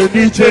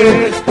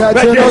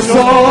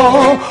Pechenoso,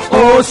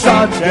 O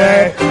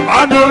Sunday,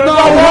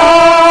 Ononawa,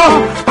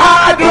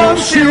 Adam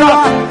Shira,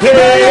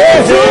 Meye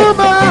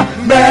Juma,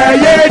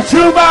 Meye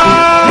Juma,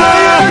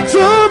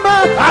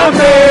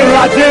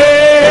 Amerade,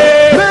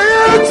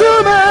 Meye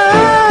Juma,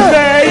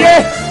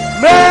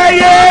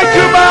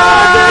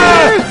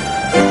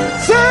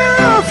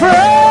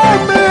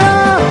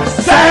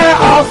 Say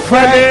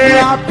offer me,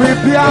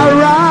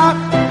 prepare.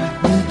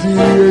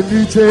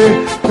 Nije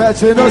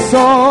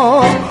Pechenoso,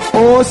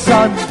 O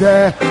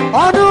Sunday,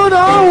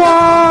 Onunawa,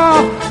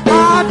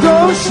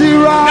 Adam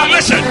Shira. Now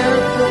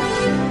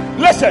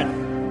listen.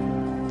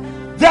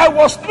 There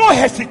was no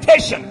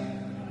hesitation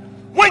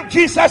when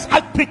Jesus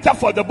asked Peter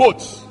for the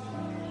boat.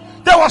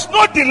 There was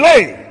no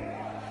delay.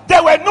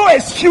 There were no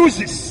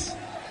excuses.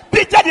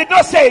 Peter did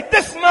not say,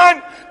 this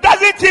man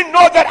doesn't he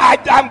know that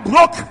I'm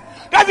broke?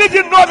 Doesn't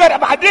he know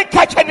that I didn't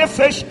catch any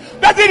fish?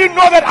 Doesn't he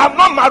know that I'm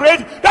not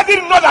married? Doesn't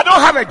he know that I don't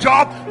have a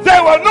job?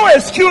 There were no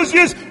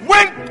excuses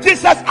when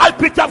Jesus asked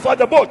Peter for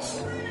the boat.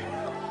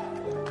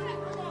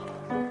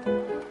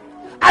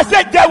 I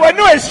said there were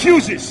no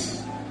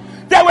excuses.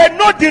 There were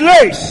no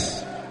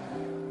delays.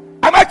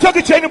 Am I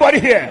talking to anybody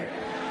here?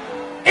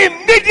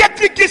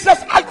 Immediately Jesus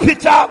asked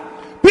Peter,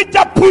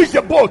 Peter pushed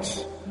the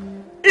boat.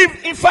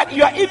 In fact,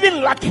 you are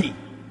even lucky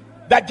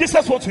that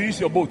Jesus wants to use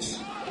your boat.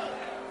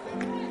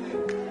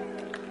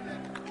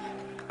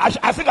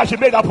 I think I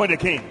should make that point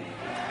again.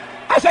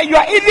 I said you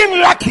are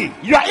even lucky.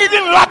 You are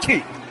even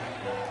lucky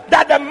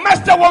that the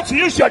master wants to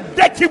use your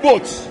dirty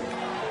boat,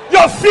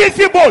 your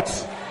filthy boat,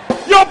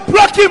 your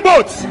broken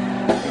boat,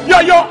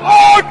 your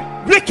old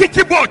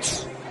rickety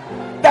boat.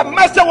 The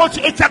master wants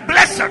to. It's a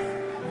blessing.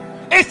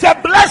 It's a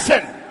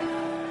blessing.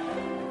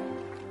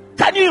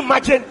 Can you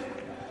imagine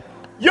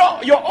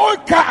your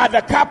old car at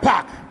the car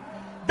park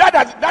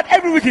that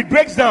every week it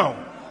breaks down?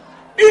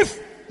 If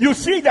you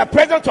see the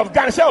president of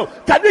Ghana say, oh,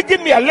 can you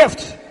give me a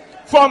lift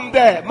from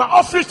my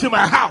office to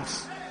my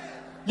house?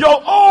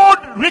 Your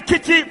old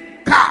rickety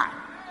car.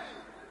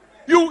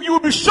 You will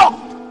be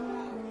shocked.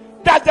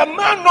 Does the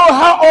man know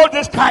how old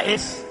this car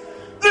is?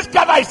 This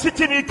car that is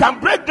sitting, it can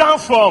break down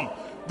from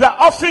the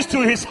office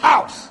to his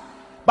house.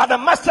 But the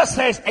master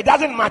says it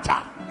doesn't matter.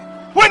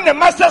 When the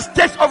master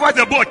takes over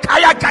the boat,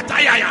 I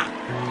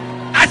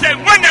said,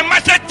 when the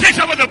master takes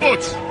over the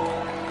boat,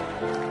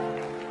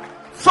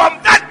 from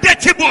that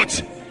dirty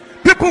boat,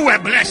 people were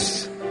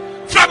blessed.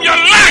 From your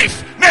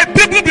life, may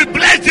people be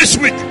blessed this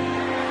week.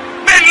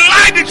 May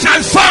life be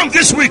transformed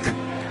this week.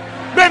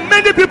 May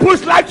many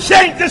people's life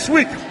change this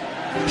week.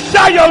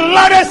 Shout your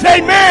loudest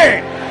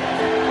amen.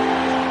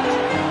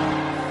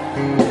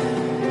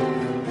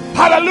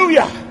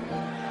 Hallelujah.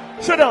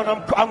 Sit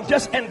down. I'm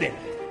just ending.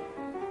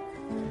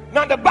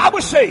 Now the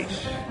Bible says,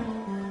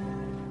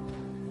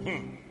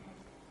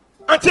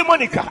 Auntie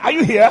Monica, are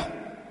you here?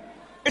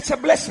 It's a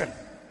blessing.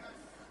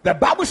 The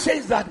Bible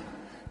says that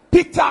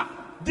Peter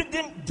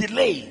didn't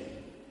delay.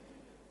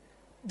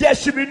 There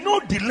should be no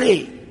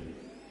delay.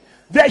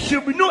 There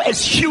should be no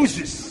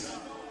excuses.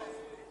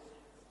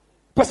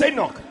 Pastor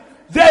Enoch,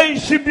 there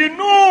should be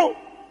no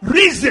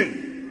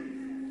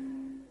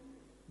reason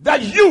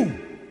that you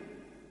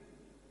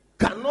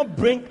cannot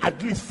bring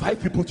at least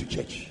 5 people to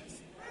church.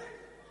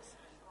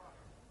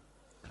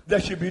 There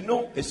should be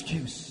no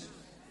excuse.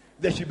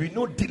 There should be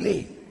no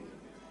delay.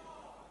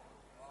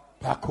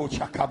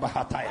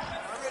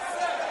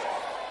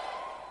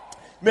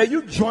 May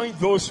you join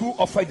those who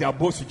offer their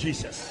boast to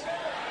Jesus.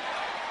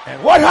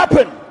 And what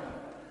happened?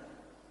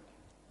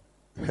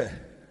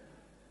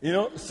 You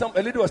know,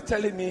 a lady was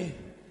telling me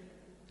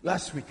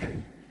last week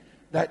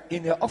that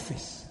in her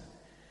office,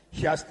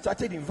 she has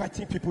started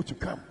inviting people to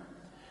come.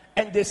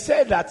 And they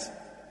said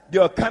that they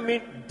are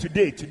coming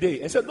today.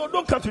 And said, no,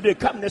 don't come today,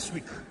 come next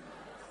week.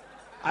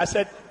 I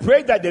said,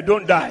 pray that they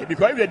don't die,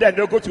 because if they die,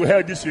 they'll go to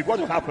hell this week. What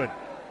will happen?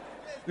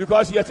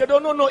 Because he said,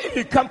 no, if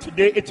you come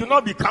today, it will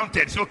not be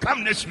counted, so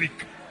come next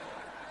week.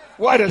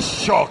 What a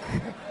shock.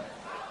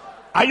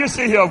 Are you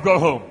still here or go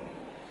home?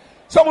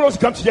 Someone wants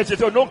to come to church and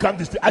said, don't come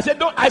this day. I said,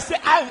 don't. I said,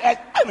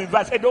 I'm invited.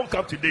 I said, don't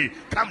come today,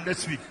 come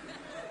next week.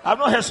 I've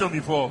not heard so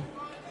before.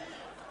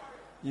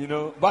 You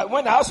know, but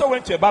when I also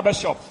went to a barber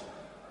shop,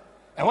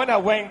 and when I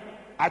went,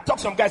 I talked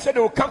to some guy, said they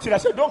will come today. I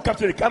said, don't come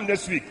today, come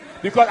next week.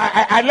 Because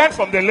I learned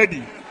from the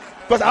lady.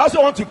 Because I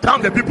also want to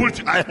count the people.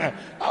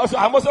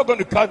 I'm also going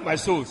to count my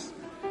souls.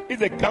 If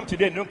they come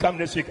today and don't come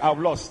next week, I've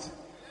lost.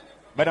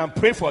 But I'm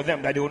praying for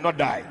them that they will not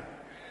die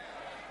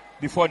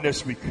before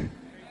next week.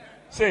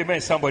 Say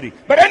amen, somebody.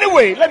 But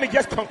anyway, let me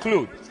just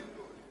conclude.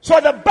 So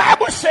the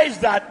Bible says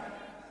that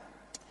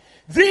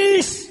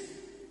these,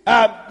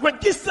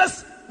 when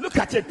Jesus, look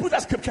at it, put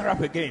that scripture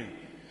up again.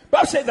 The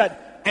Bible says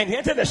that, and he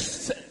entered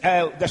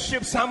the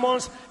ship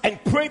Salmons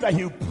and prayed that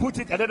he would put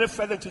it a little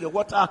further into the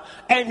water,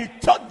 and he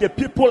taught the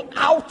people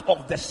out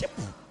of the ship.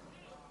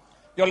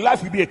 Your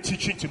life will be a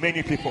teaching to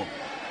many people.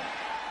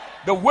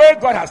 The way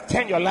God has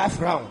turned your life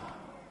around,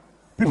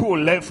 people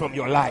will learn from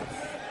your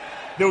life.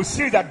 They will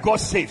see that God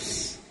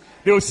saves.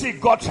 They will see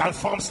God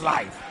transforms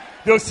life.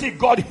 They will see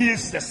God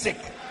heals the sick.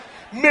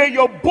 May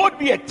your boat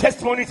be a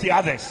testimony to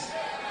others.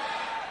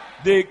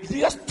 They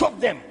just took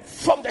them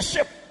from the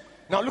ship.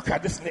 Now look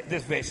at this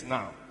verse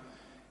now.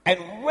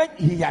 And when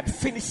he had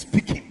finished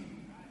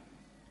speaking,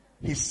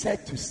 he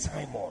said to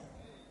Simon,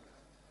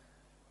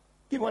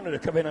 give one of the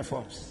covenant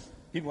forms.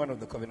 Give one of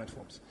the covenant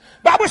forms.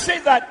 Bible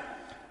says that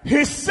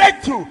he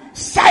said to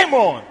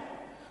Simon,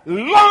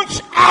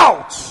 launch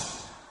out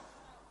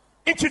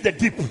into the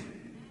deep.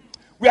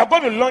 We are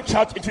going to launch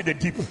out into the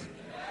deep.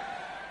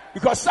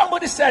 Because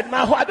somebody said,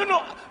 I don't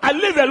know, I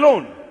live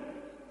alone.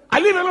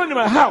 I live alone in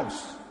my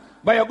house.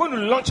 But you're going to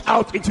launch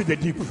out into the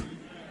deep.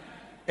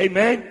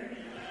 Amen.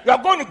 You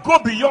are going to go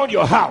beyond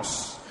your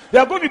house. You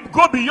are going to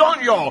go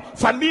beyond your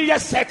familiar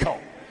circle.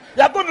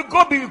 You are going to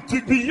go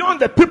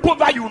beyond the people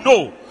that you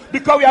know.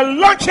 Because we are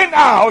launching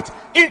out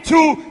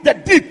into the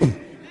deep.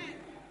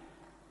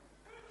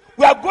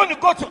 We are going to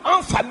go to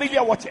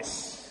unfamiliar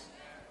waters.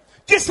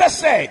 Jesus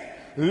said,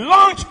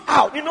 launch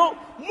out. You know,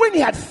 when he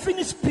had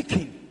finished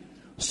speaking,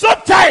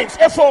 sometimes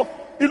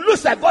it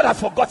looks like God has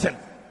forgotten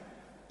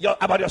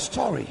about your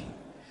story.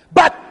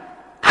 But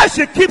as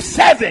you keep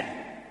serving,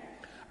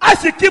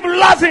 as you keep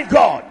loving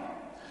God,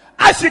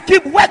 as you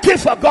keep working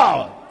for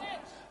God,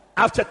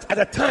 at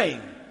the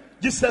time,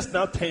 Jesus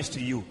now turns to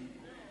you.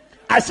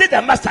 I see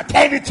the master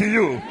turning to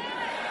you.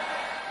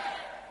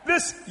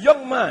 This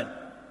young man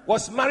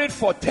was married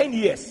for 10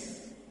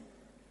 years,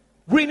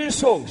 winning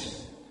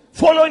souls,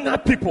 following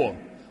up people,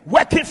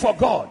 working for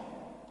God,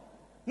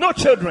 no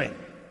children.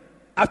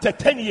 After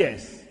 10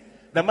 years,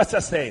 the master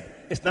said,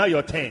 it's now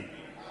your turn.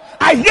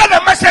 I hear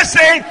the master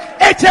saying,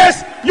 it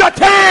is your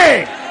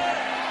turn.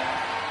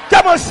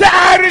 Come on, say,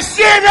 I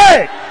receive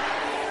it.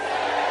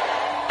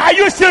 Are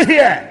you still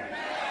here?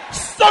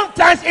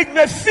 Sometimes it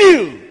may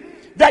feel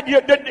that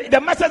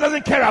the master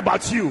doesn't care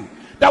about you.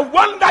 The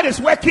one that is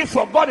working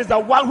for God is the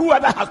one who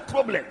ever has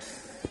problems.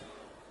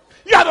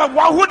 You are the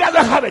one who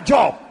doesn't have a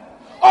job.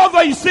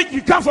 Although you think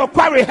you come for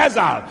choir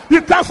rehearsal,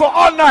 you come for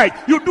all night,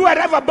 you do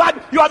whatever,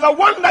 but you are the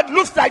one that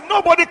looks like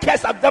nobody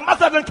cares about, the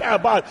master doesn't care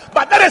about.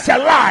 But that is a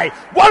lie.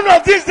 One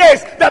of these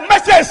days, the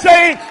master is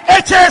saying,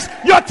 it is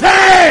your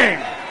turn.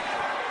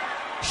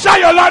 Shout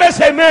your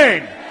loudest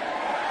amen.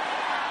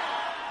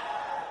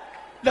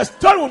 The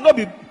story will not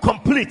be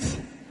complete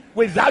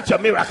without your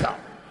miracle.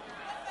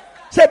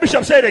 Say,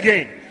 Bishop, say it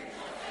again.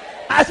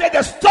 I said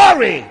the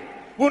story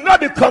will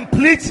not be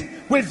complete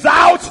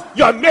without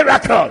your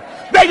miracle.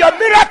 May your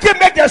miracle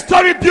make the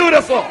story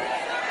beautiful.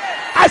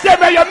 I said,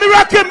 may your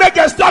miracle make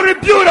the story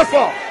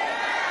beautiful.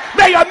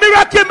 May your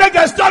miracle make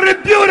the story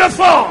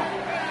beautiful.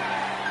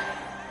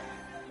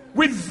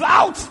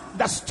 Without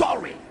the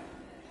story,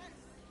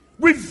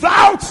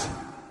 without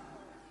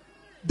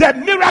the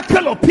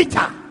miracle of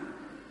Peter,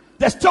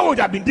 the story would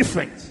have been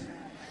different.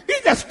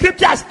 If the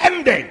scripture has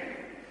ended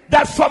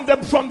that from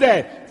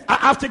the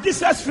after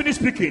Jesus finished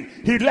speaking,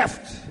 he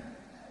left,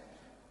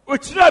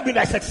 which would not have been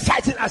as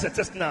exciting as it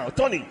is now.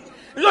 Tony,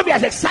 It's not be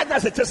as exciting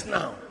as it is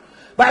now.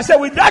 But I said,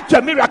 without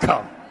your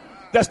miracle,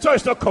 the story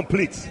is not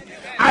complete.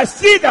 I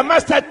see the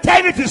master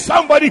turn it to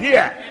somebody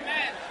here.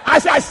 I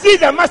said, I see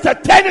the master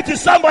turn it to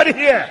somebody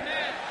here.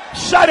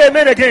 Shout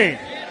amen again.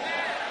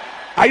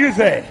 Are you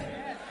there?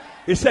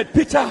 He said,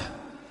 Peter,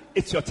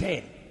 it's your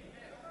turn.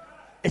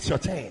 It's your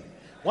turn.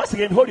 Once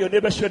again, hold your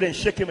neighbor's shoulder and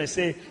shake him and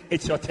say,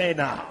 it's your turn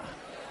now.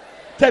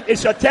 Tell him,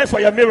 it's your turn for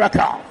your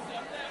miracle.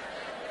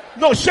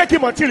 No, shake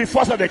him until he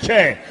falls on the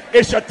chair.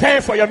 It's your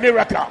turn for your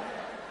miracle.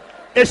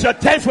 It's your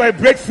turn for a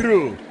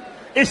breakthrough.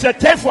 It's your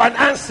turn for an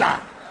answer.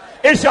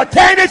 It's your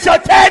turn, it's your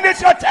turn,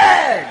 it's your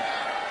turn.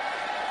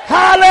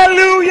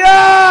 Hallelujah.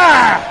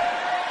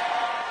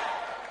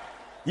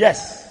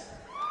 Yes.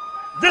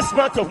 This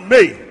month of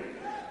May,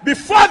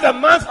 before the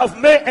month of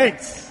May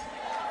ends,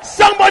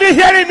 somebody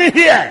hearing me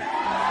here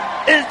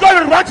is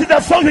going to run to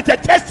the phone with a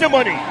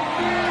testimony.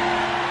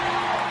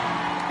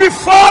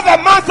 Before the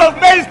month of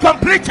May is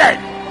completed,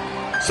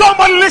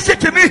 somebody listen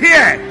to me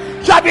here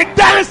shall be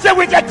dancing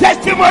with a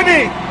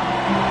testimony.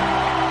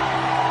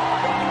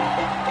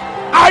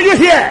 Are you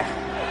here?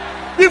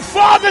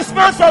 Before this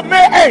month of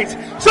May ends,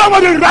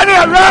 somebody running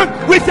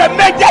around with a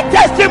major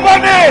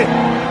testimony.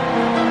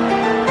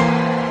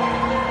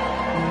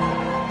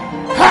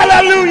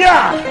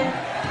 Hallelujah.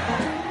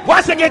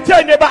 Once again, tell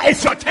your neighbor,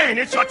 it's your turn,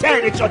 it's your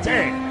turn, it's your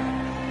turn.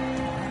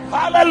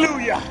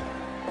 Hallelujah.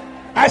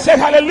 I said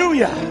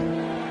hallelujah.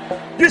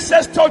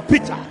 Jesus told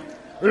Peter,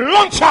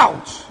 launch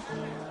out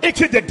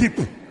into the deep.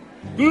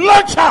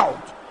 Launch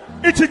out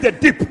into the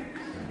deep.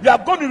 You are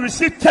going to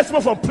receive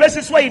testimony from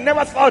places where you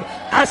never thought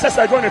answers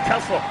are going to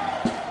come from.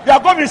 You are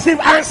going to receive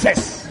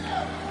answers.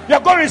 You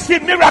are going to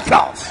receive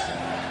miracles.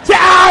 Say,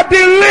 I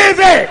believe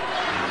it.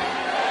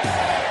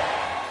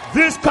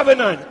 This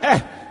covenant,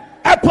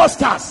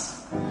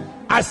 apostas,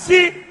 I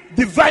see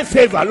divine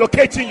favor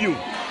locating you.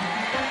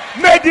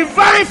 May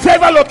divine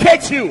favor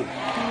locate you.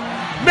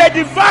 May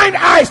divine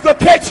eyes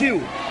locate you.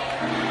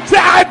 Say,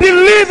 I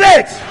believe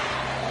it.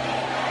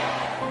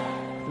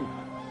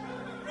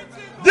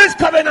 These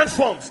covenant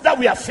forms that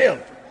we have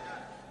filled,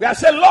 we have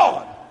said,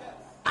 Lord,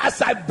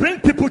 as I bring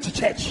people to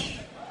church,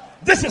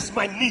 this is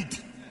my need.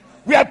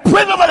 We are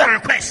praying over the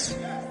request.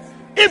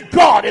 If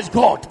God is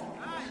God,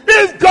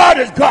 if God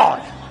is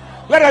God,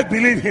 let us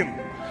believe him.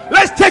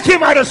 Let's take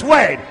him at his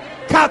word.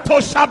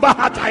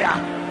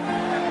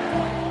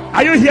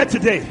 Are you here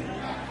today?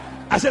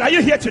 I said, are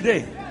you here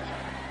today?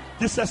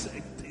 Jesus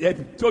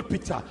told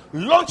Peter,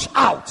 launch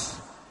out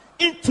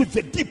into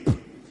the deep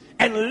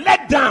and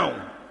let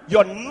down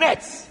your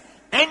nets,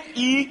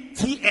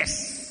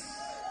 N-E-T-S.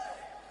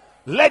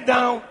 Let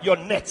down your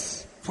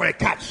nets for a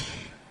catch.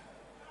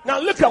 Now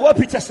look at what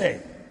Peter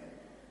said.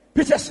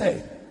 Peter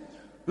said,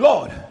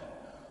 Lord,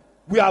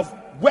 we have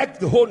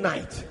worked the whole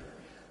night.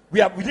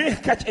 We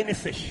didn't catch any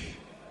fish.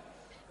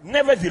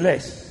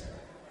 Nevertheless,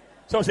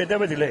 someone said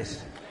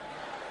nevertheless.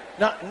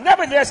 Now,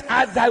 nevertheless,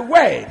 at thy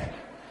word,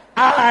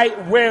 I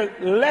will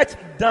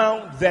let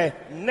down the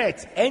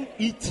net,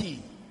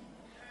 N-E-T.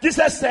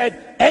 Jesus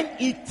said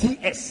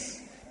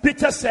N-E-T-S.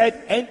 Peter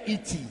said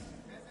N-E-T.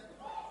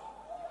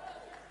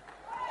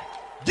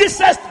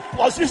 Jesus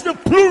was using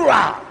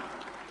plural.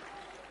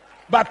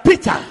 But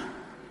Peter,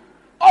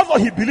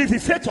 although he believed,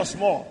 his faith was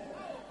small.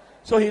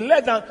 So he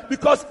let down,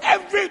 because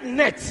every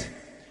net,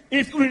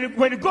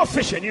 when you go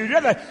fishing, you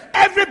realize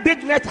every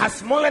big net has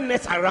smaller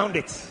nets around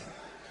it.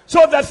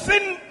 So the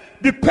thing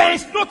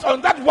depends not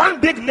on that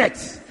one big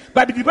net,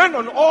 but it depends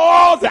on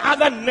all the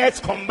other nets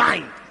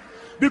combined.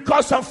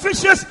 Because some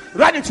fishes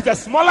run into the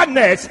smaller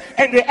nets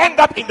and they end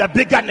up in the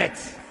bigger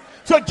nets.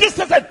 So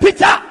Jesus said,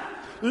 Peter,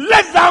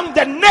 let down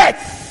the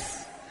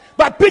nets.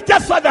 But Peter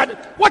said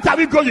that, what are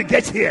we going to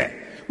get here?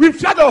 We've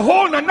tried the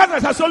whole and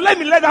another, so let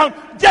me let down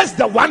just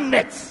the one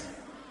net.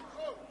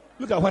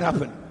 Look at what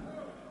happened.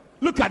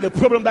 Look at the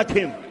problem that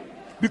came.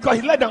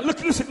 Because he let down,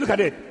 look at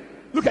it.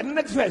 Look at the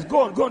next verse.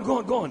 Go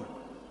on.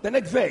 The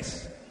next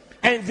verse.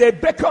 And they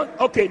beckoned,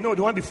 the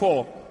one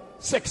before.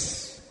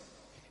 6.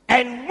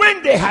 And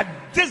when they had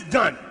this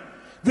done,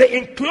 they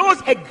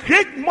enclosed a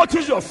great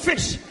multitude of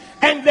fish,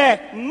 and the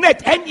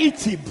net,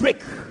 N-E-T,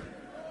 break.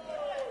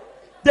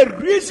 The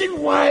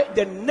reason why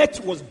the net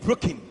was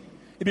broken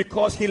is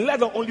because he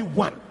let on only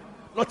one,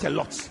 not a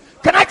lot.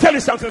 Can I tell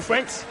you something,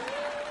 friends?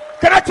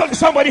 Can I talk to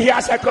somebody here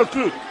as I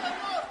conclude?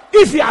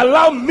 If you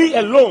allow me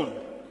alone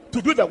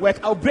to do the work,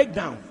 I'll break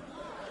down.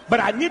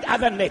 But I need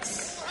other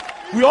nets.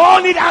 We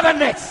all need other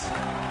nets,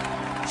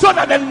 so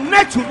that the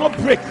net will not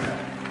break.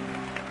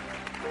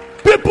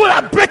 People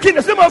are breaking.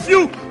 Some of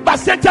you, but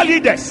center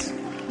leaders,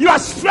 you are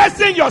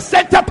stressing your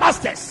center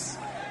pastors.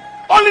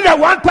 Only the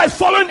one person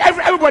following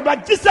everybody.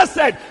 But Jesus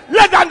said,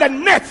 let down the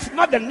net,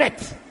 not the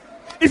net.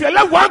 If you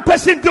let one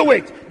person do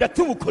it, the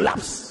thing will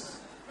collapse.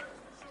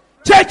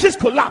 Churches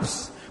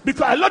collapse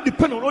because a lot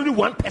depend on only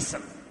one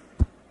person.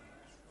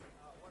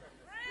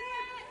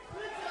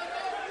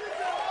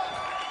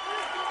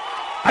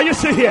 Are you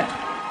still here?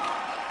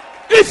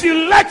 If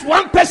you let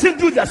one person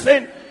do the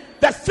thing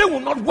will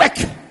not work.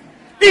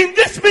 In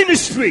this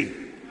ministry,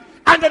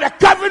 under the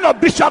covering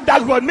of Bishop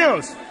Douglas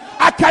Mills,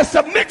 I can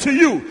submit to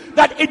you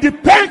that it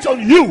depends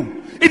on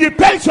you. It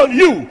depends on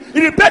you.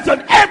 It depends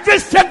on every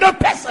single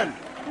person.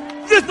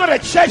 This is not a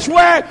church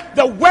where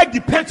the work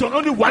depends on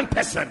only one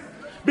person.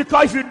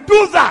 Because if you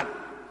do that,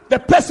 the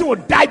person will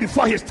die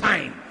before his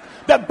time.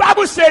 The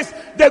Bible says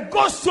they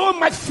got so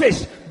much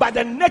fish, but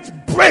the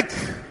net break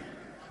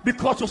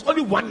because it was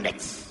only one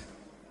net.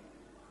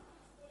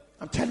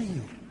 I'm telling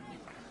you,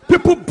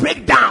 people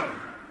break down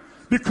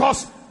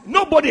because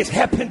nobody is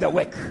helping the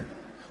work.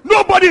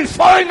 Nobody is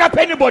following up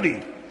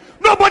anybody.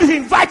 Nobody is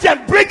inviting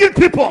and bringing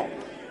people.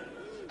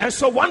 And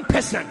so one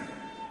person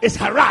is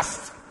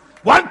harassed.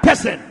 One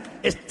person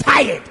is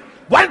tired.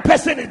 One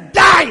person is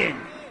dying.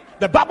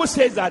 The Bible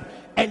says that,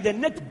 and the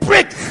net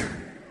break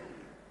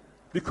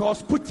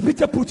because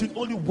Peter put in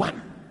only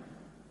one.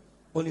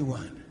 Only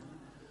one.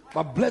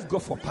 But bless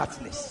God for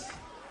partners.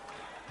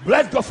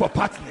 Bless God for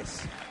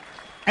partners.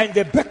 And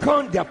they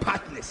beckon their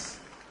partners.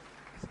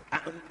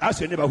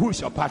 Ask your neighbor, who is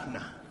your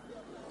partner?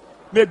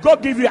 May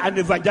God give you an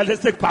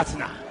evangelistic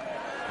partner.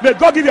 May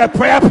God give you a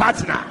prayer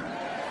partner.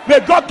 May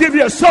God give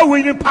you a soul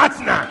winning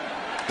partner.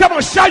 Come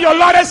on, shout your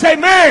Lord and say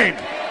amen.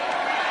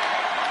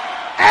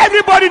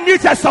 Everybody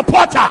needs a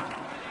supporter.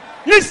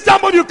 Needs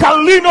somebody you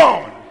can lean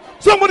on.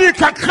 Somebody you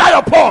can cry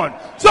upon.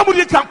 Somebody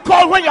you can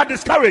call when you are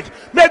discouraged.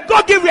 May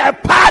God give you a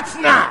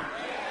partner.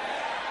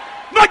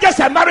 Not just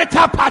a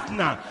marital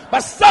partner,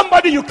 but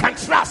somebody you can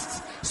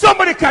trust.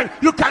 Somebody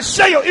you can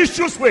share your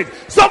issues with.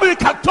 Somebody you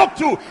can talk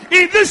to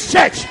in this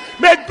church.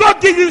 May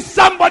God give you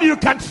somebody you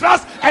can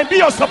trust and be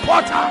your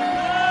supporter.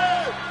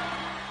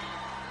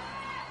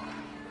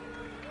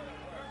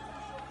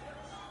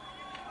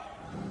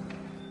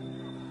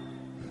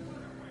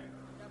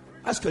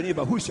 Ask your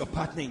neighbor, who is your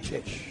partner in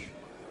church?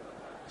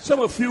 Some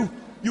of you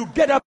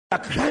get up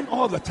and crying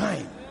all the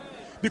time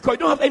because you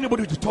don't have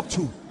anybody to talk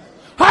to.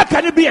 How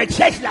can you be a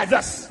church like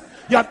this?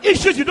 You have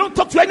issues, you don't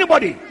talk to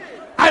anybody.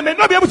 I may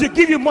not be able to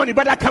give you money,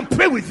 but I can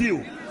pray with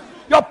you.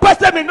 Your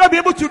pastor may not be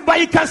able to, but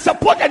he can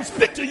support and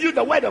speak to you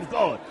the word of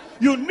God.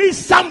 You need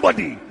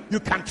somebody you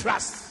can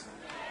trust.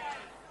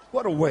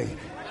 What a way.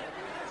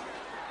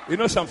 You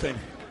know something?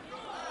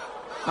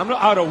 I'm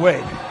not out of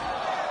way.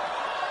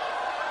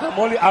 I'm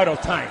only out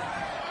of time.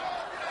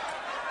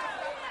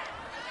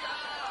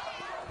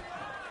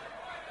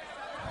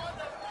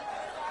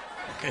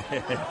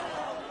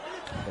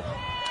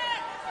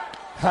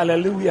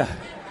 Hallelujah.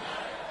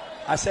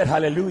 I said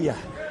hallelujah.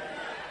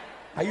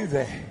 Are you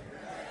there?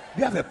 Do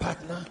you have a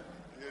partner?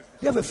 Do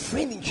you have a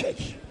friend in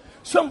church?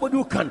 Somebody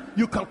you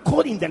can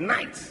call in the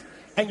night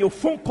and your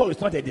phone call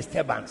is not a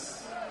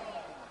disturbance.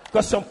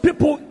 Because some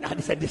people,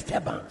 it's a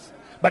disturbance.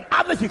 But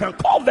others, you can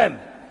call them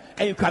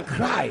and you can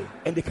cry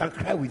and they can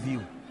cry with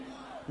you.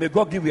 May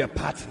God give you a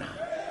partner,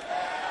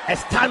 a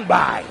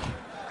standby,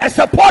 a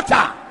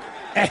supporter,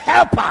 a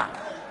helper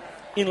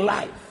in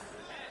life.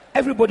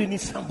 Everybody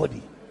needs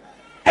somebody.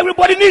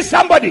 Everybody needs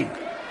somebody.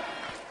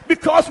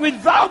 Because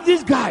without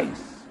these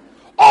guys,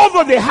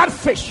 although they had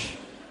fish,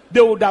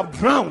 they would have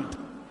drowned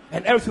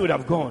and everything would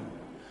have gone.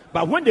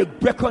 But when they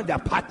beckoned their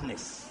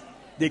partners,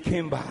 they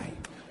came by.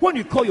 When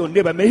you call your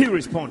neighbor, may he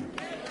respond.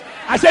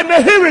 I said,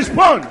 may he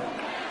respond.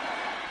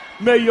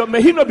 May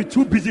he not be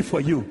too busy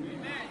for you.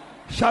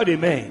 Shout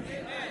amen.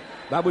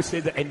 Bible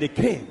says that, and they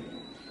came,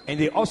 and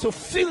they also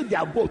filled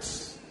their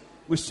boats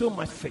with so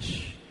much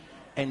fish.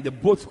 And the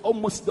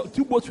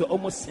two boats were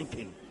almost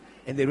sinking.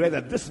 And they read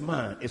that this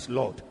man is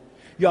Lord.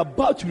 You're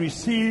about to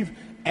receive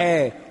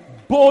a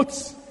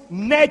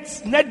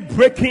net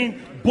breaking,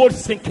 boat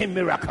sinking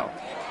miracle.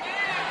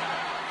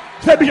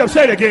 Say, Bishop,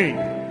 say it again.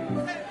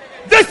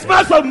 This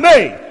month of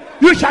May,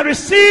 you shall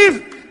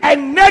receive a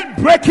net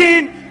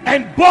breaking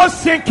and boat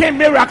sinking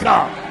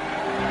miracle.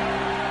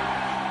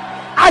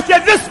 I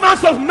said, this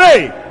month of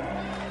May,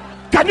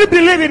 can you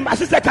believe it, my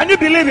sister? Can you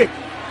believe it?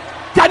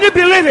 Can you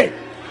believe it?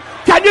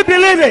 Can you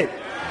believe it?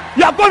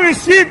 You are going to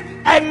receive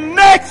a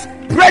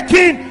net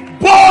breaking,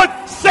 boat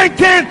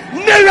sinking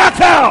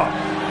miracle.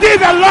 Give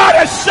the Lord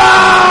a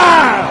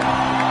shout.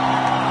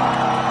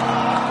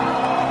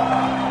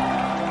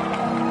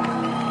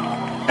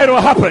 It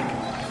will happen.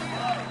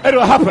 It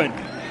will happen.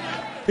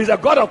 He's a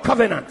God of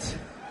covenant.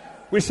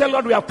 We say,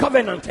 Lord, we have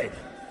covenanted.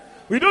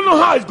 We don't know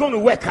how it's going to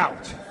work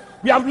out.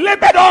 We have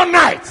labored all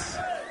night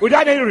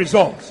without any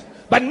results.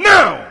 But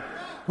now,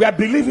 we are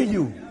believing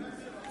you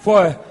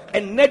for a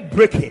net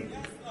breaking,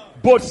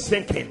 boat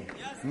sinking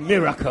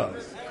miracle.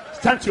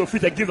 Stand to your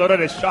feet and give the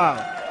Lord a shout.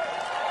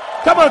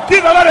 Come on,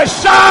 give the Lord a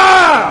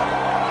shout.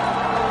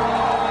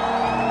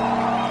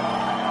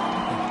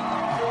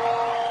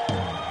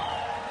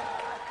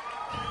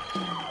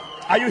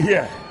 Are you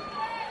here?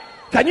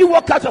 Can you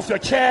walk out of your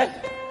chair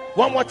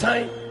one more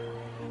time?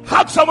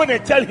 Hug someone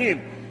and tell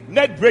him,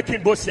 net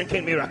breaking, boat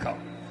sinking miracle.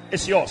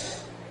 It's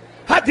yours.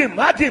 Hug him,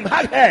 hug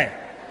her.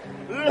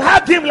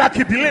 Hug him like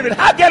you believe it.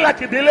 Hug her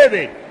like you believe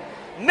it.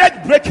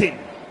 Net breaking,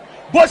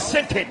 boat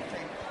sinking.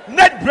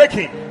 Net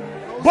breaking,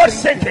 boat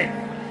sinking.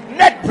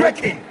 Net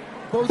breaking,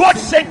 boat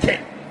sinking.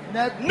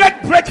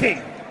 Net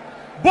breaking,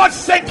 boat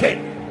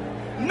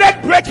sinking.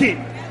 Net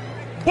breaking,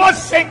 boat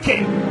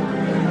sinking.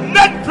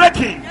 Net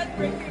breaking,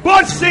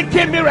 boat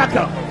sinking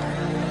miracle.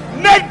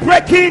 Net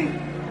breaking,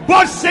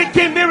 boat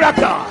sinking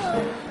miracle.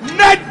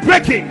 Net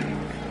breaking,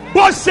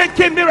 boat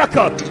sinking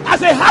miracle.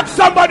 As I hug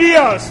somebody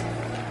else,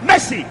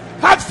 Mercy,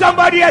 hug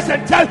somebody else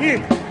and tell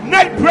him,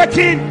 net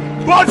breaking,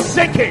 boat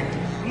sinking.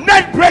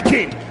 Net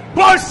breaking,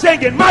 boat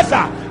sinking.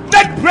 Master,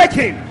 net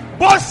breaking,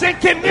 boat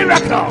sinking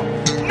miracle.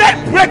 Net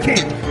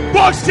breaking,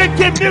 boat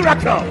sinking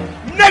miracle.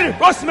 Net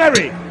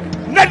Rosemary,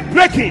 net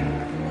breaking,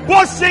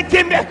 boat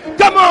sinking.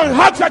 Come on,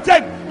 hug your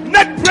time.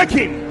 Net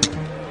breaking,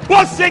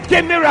 boat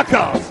sinking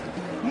miracles.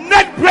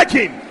 Net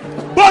breaking,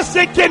 boat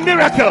sinking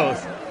miracles.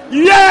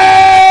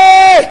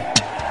 Yay!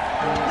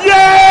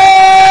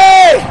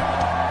 Yay!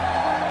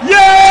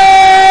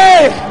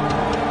 Yay!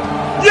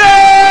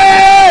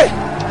 Yay!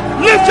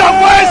 Lift your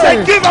voice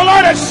and give the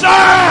Lord a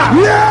shout.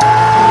 Yes.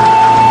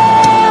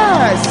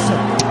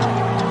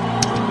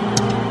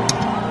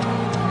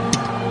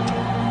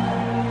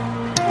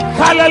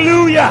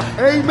 Hallelujah.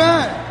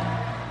 Amen.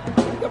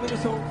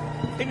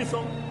 Any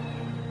song?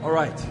 All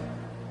right.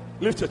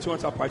 Lift your two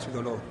hands up right to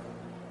the Lord.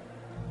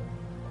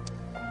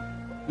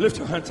 Lift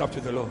your hands up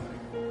to the Lord.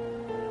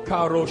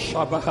 Karo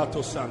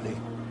Shabahato Sunday.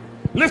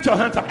 Lift your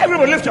hands up.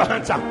 Everybody lift your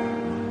hands up.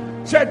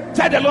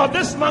 Tell the Lord,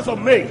 this month of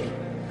May,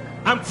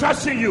 I'm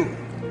trusting you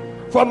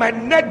for my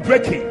net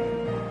breaking,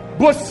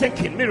 boat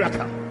sinking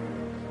miracle.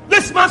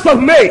 This month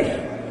of May.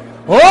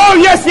 Oh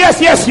yes, yes,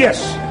 yes, yes.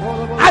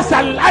 As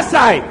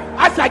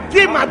I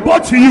give my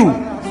boat to you,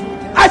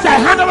 as I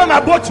hand over my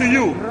boat to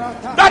you,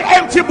 that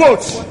empty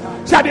boat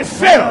shall be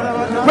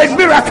filled with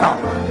miracle.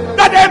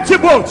 That empty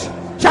boat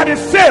shall be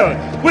filled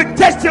with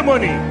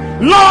testimony.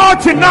 Lord,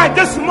 tonight,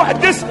 this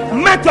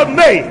month of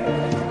May,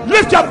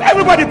 lift up,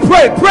 everybody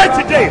pray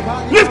today.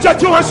 Lift your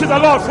two hands to the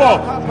Lord for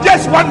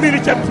just 1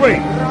 minute and pray.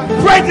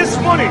 Pray this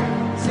morning.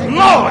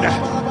 Lord,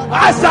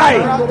 as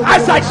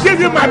I give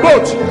you my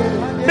boat,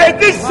 may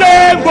this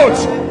same boat,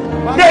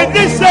 may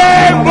this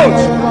same boat,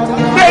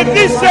 may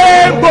this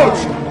same boat,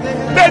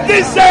 may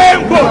this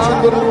same boat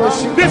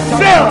be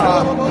filled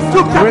to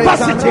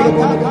capacity.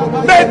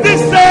 May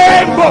this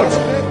same boat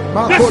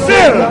be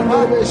filled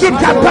to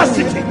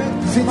capacity.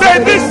 May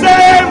this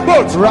same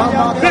boat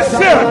be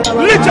filled.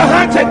 Lift your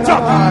hands and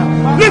talk.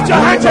 Lift your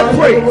hands and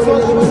pray.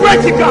 Pray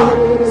to God.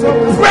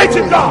 Pray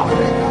to God.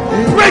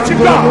 Pray to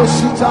God.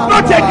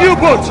 Not a new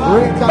boat,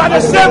 but the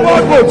same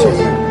old boat.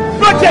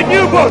 Not a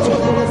new boat,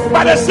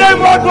 but the same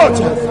old boat.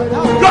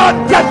 God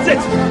gets it.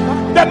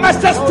 The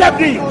master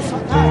stepped in.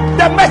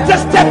 The master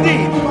stepped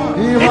in.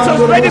 It was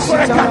ready for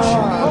a catch,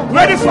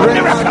 ready for a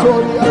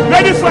miracle,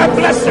 ready for a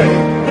blessing.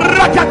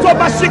 Rakato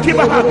Bashiki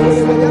Bahata,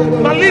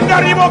 Malinda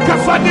Rimo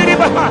Kafadiri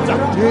Bahata,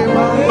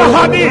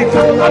 Mahadi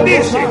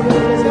Kafadishi,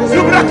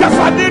 Zubra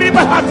Kafadiri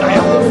Bahata,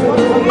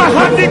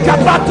 Mahadi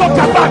Kabato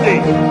Kabadi,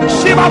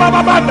 Shiva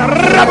Babanda,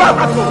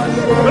 Rabahato,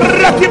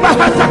 Raki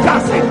Bahata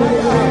Kasi.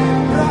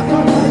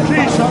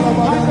 Jesus.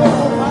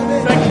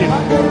 Thank you.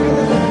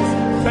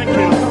 Thank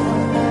you.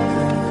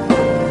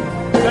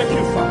 Thank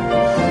you,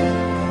 Father.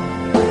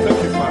 Thank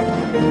you, Father.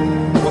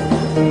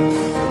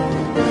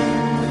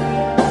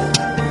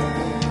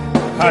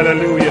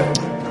 Hallelujah.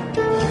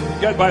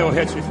 Just bow your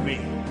heads with me.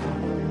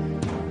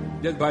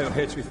 Just bow your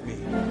heads with me.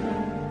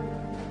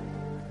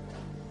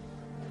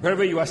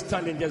 Wherever you are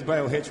standing, just bow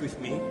your heads with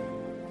me.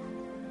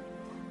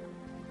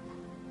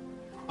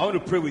 I want to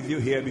pray with you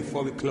here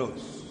before we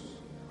close.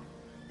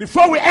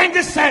 Before we end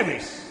this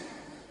service.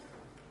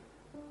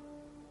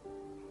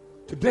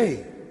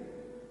 Today,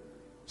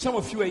 some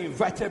of you are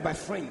invited by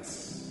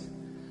friends.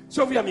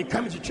 Some of you have been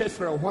coming to church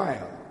for a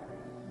while.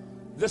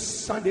 This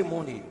Sunday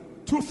morning,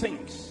 two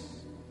things.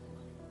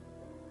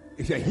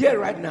 If you're here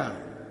right now,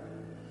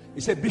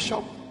 you say,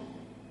 Bishop,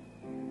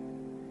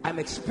 I'm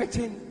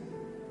expecting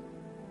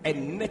a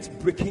net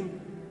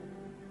breaking,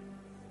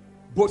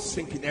 boat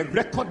sinking, a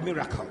record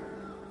miracle.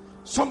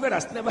 Something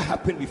that's never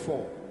happened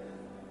before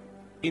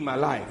in my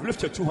life.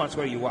 Lift your two hands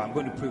where you are. I'm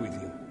going to pray with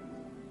you.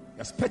 You're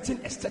expecting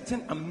a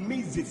certain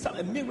amazing,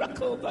 a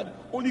miracle that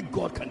only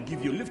God can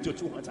give you. Lift your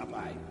two hands up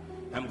high.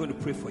 I'm going to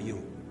pray for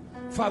you.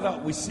 Father,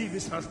 we see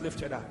these hands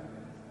lifted up.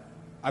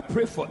 I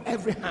pray for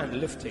every hand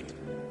lifted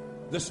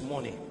this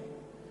morning.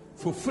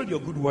 Fulfill your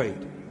good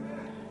word.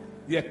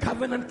 You are a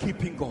covenant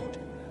keeping God.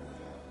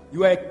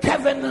 You are a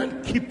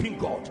covenant keeping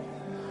God.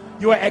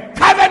 You are a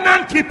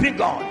covenant keeping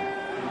God.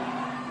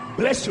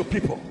 Bless your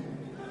people.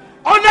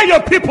 Honor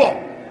your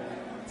people.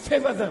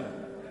 Favor them.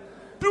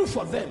 Do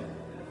for them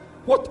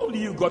what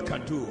only you, God,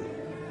 can do.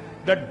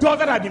 The doors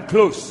that have been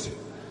closed,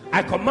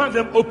 I command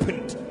them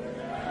opened.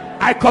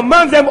 I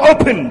command them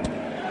opened.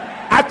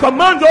 I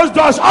command those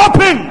doors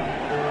open.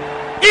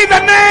 In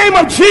the name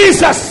of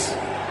Jesus.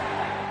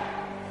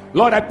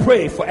 Lord, I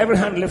pray for every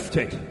hand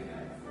lifted.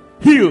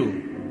 Heal.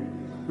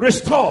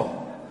 Restore.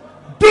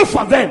 Do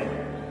for them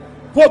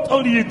what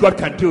only you, God,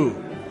 can do.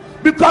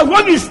 Because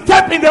when you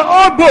step in the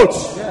old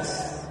boats,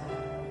 Yes.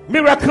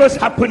 miracles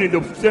happen in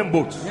the same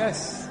boats.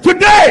 Yes.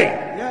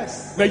 Today,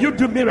 Yes. may you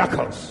do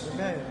miracles.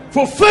 Amen.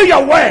 Fulfill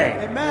your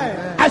word.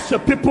 Amen. As your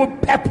people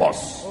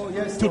purpose Oh,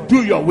 yes, to Lord.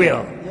 do your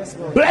will. Yes,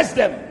 Lord. Bless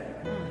them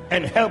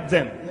and help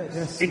them. Yes.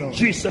 Yes, In Lord.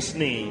 Jesus'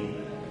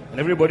 name. And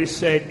everybody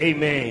said,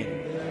 Amen.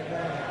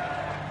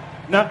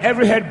 Now,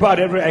 every head bowed,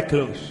 every eye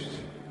closed.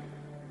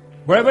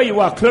 Wherever you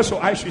are, close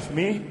your eyes with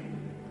me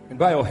and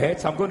bow your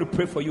heads. I'm going to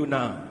pray for you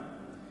now.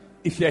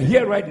 If you're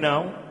here right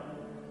now,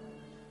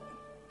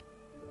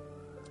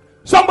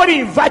 somebody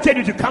invited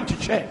you to come to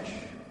church,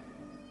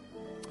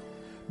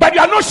 but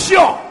you are not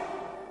sure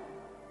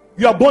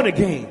you are born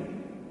again.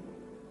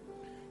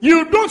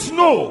 You don't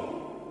know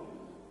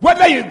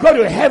whether you go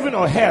to heaven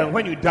or hell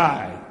when you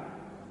die.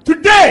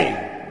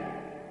 Today,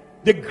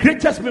 the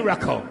greatest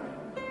miracle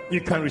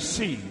you can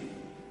receive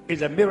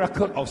is a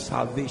miracle of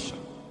salvation.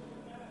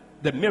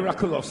 The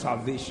miracle of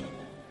salvation.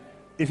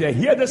 If you're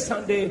here this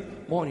Sunday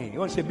morning, you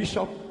want to say,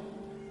 Bishop,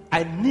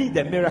 I need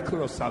the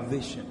miracle of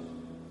salvation.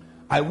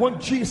 I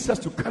want Jesus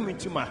to come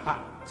into my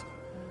heart.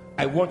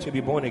 I want to be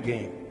born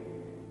again.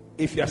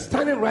 If you're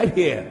standing right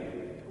here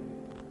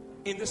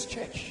in this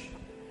church,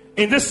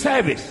 in this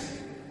service,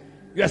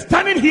 you are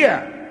standing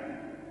here,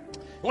 you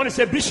want to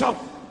say, Bishop,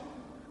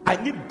 I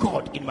need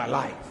God in my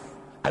life.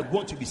 I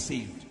want to be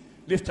saved.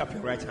 Lift up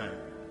your right hand.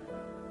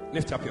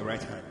 Lift up your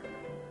right hand.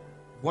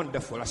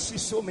 Wonderful. I see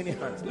so many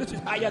hands. Lift it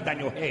higher than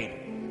your head.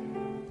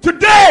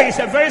 Today is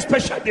a very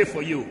special day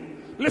for you.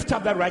 Lift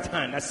up that right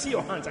hand. I see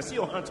your hands. I see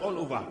your hands all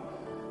over.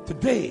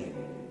 Today,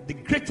 the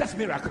greatest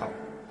miracle,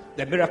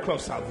 the miracle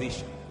of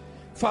salvation.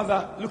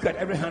 Father, look at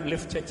every hand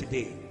lifted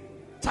today.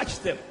 Touch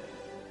them.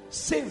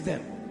 Save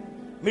them.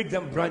 Make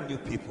them brand new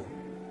people.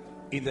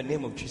 In the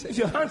name of Jesus. If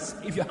your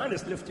hand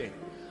is lifted,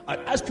 I'll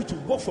ask you to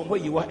walk from where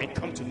you are and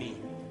come to me.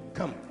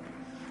 Come.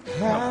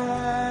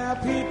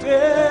 Happy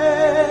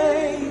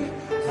day,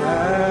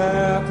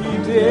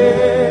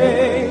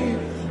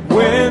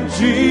 when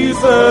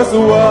Jesus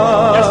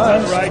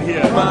washed right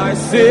here. my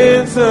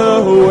sins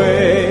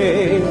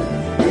away.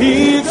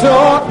 He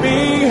taught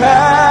me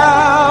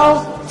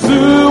how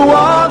to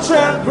watch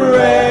and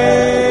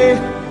pray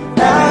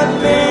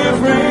and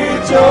live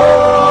rejoicing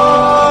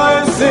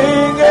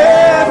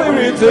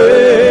every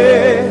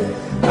day.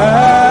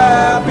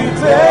 Happy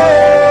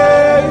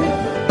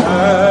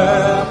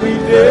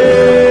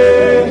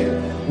day,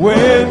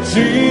 when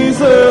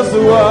Jesus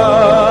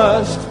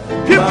washed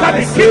Keep my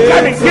coming, keep sins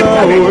coming, keep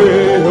coming.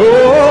 away. Oh,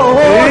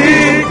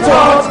 he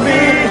taught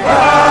me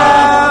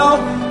how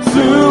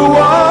to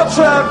watch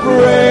and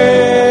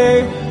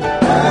pray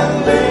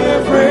and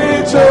live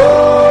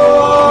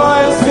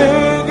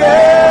rejoicing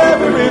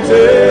every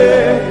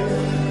day.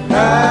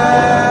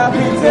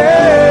 Happy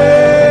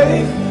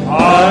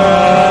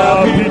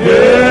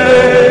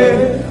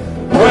day,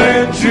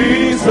 when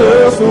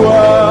Jesus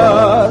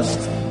washed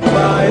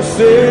my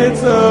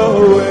sins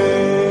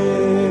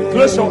away.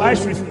 Close your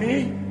eyes with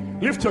me.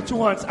 Lift your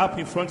two hands up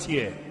in front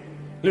here.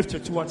 Lift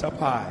your two hands up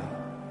high.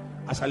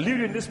 As I lead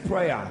you in this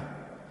prayer,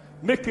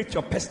 make it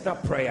your personal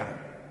prayer.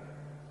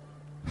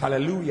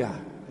 Hallelujah.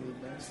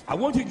 I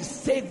want you to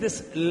say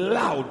this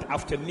loud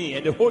after me,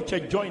 and the whole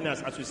church join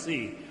us as we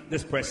say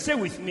this prayer. Say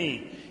with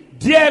me,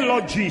 Dear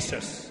Lord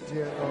Jesus.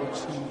 Dear Lord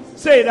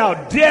Jesus. Say it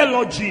out, Dear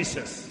Lord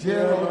Jesus.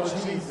 Dear Lord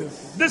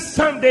Jesus. This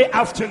Sunday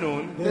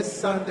afternoon, This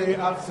Sunday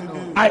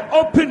afternoon, I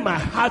open my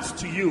heart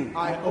to you.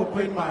 I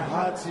open my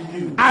heart to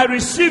you. I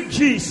receive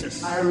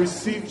Jesus I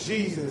receive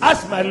Jesus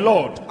as my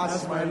Lord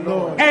as my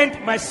Lord and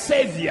my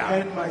Savior.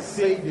 and my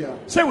Savior.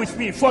 Say with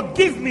me,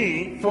 forgive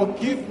me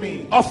Forgive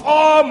me of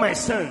all my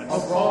sins.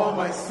 of all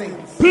my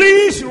sins.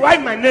 Please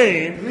write my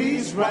name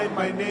Please write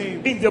my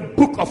name in the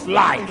book of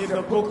life. in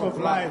the book of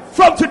life.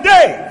 From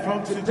today,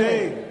 From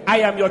today, I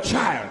am your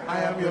child.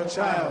 I am your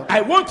child.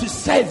 I want to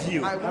serve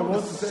you. I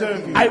want to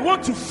serve you. I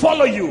want to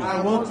follow you.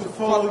 I want to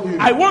follow you.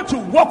 I want to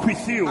walk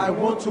with you I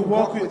want to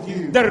walk with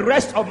you the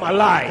rest of my the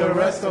life.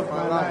 rest of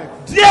my life.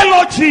 Dear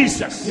Lord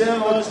Jesus, Dear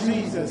Lord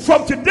Jesus,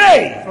 from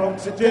today, from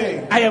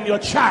today, I am your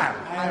child.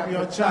 I am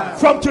your child.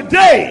 From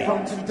today,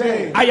 From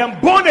today, I am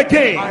born I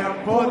again.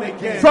 am born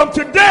again. From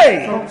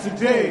today, From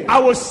today, I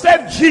will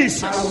serve I will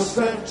Jesus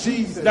serve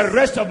Jesus the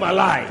rest of my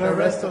life. the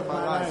rest of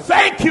my life.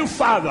 Thank you,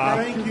 Father,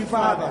 Thank you,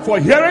 Father, for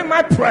hearing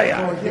my for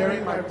prayer.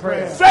 hearing my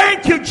prayer.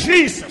 Thank you,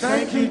 Jesus,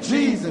 Thank you,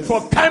 Jesus,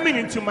 for coming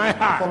into my for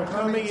heart.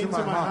 coming into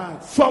my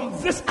heart. From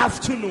this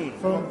afternoon,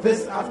 From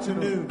this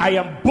afternoon, I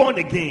am born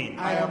again.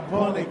 I am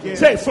born again.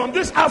 Say, from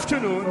this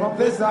afternoon, From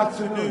this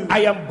afternoon, I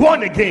am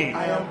born again.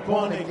 I am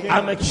born again.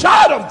 I'm a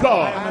child of I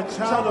God. am a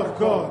child of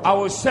God. I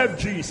will serve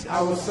Jesus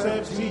I will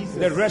serve Jesus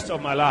the rest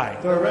of my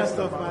life. the rest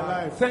of my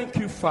life. Thank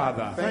you,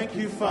 Father, Thank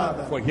you,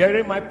 Father, for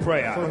hearing my for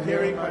prayer.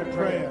 hearing my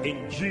prayer.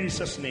 In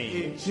Jesus'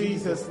 name, In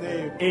Jesus'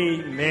 name,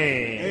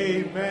 amen.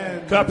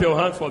 amen. Clap your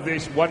hands for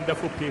these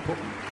wonderful people.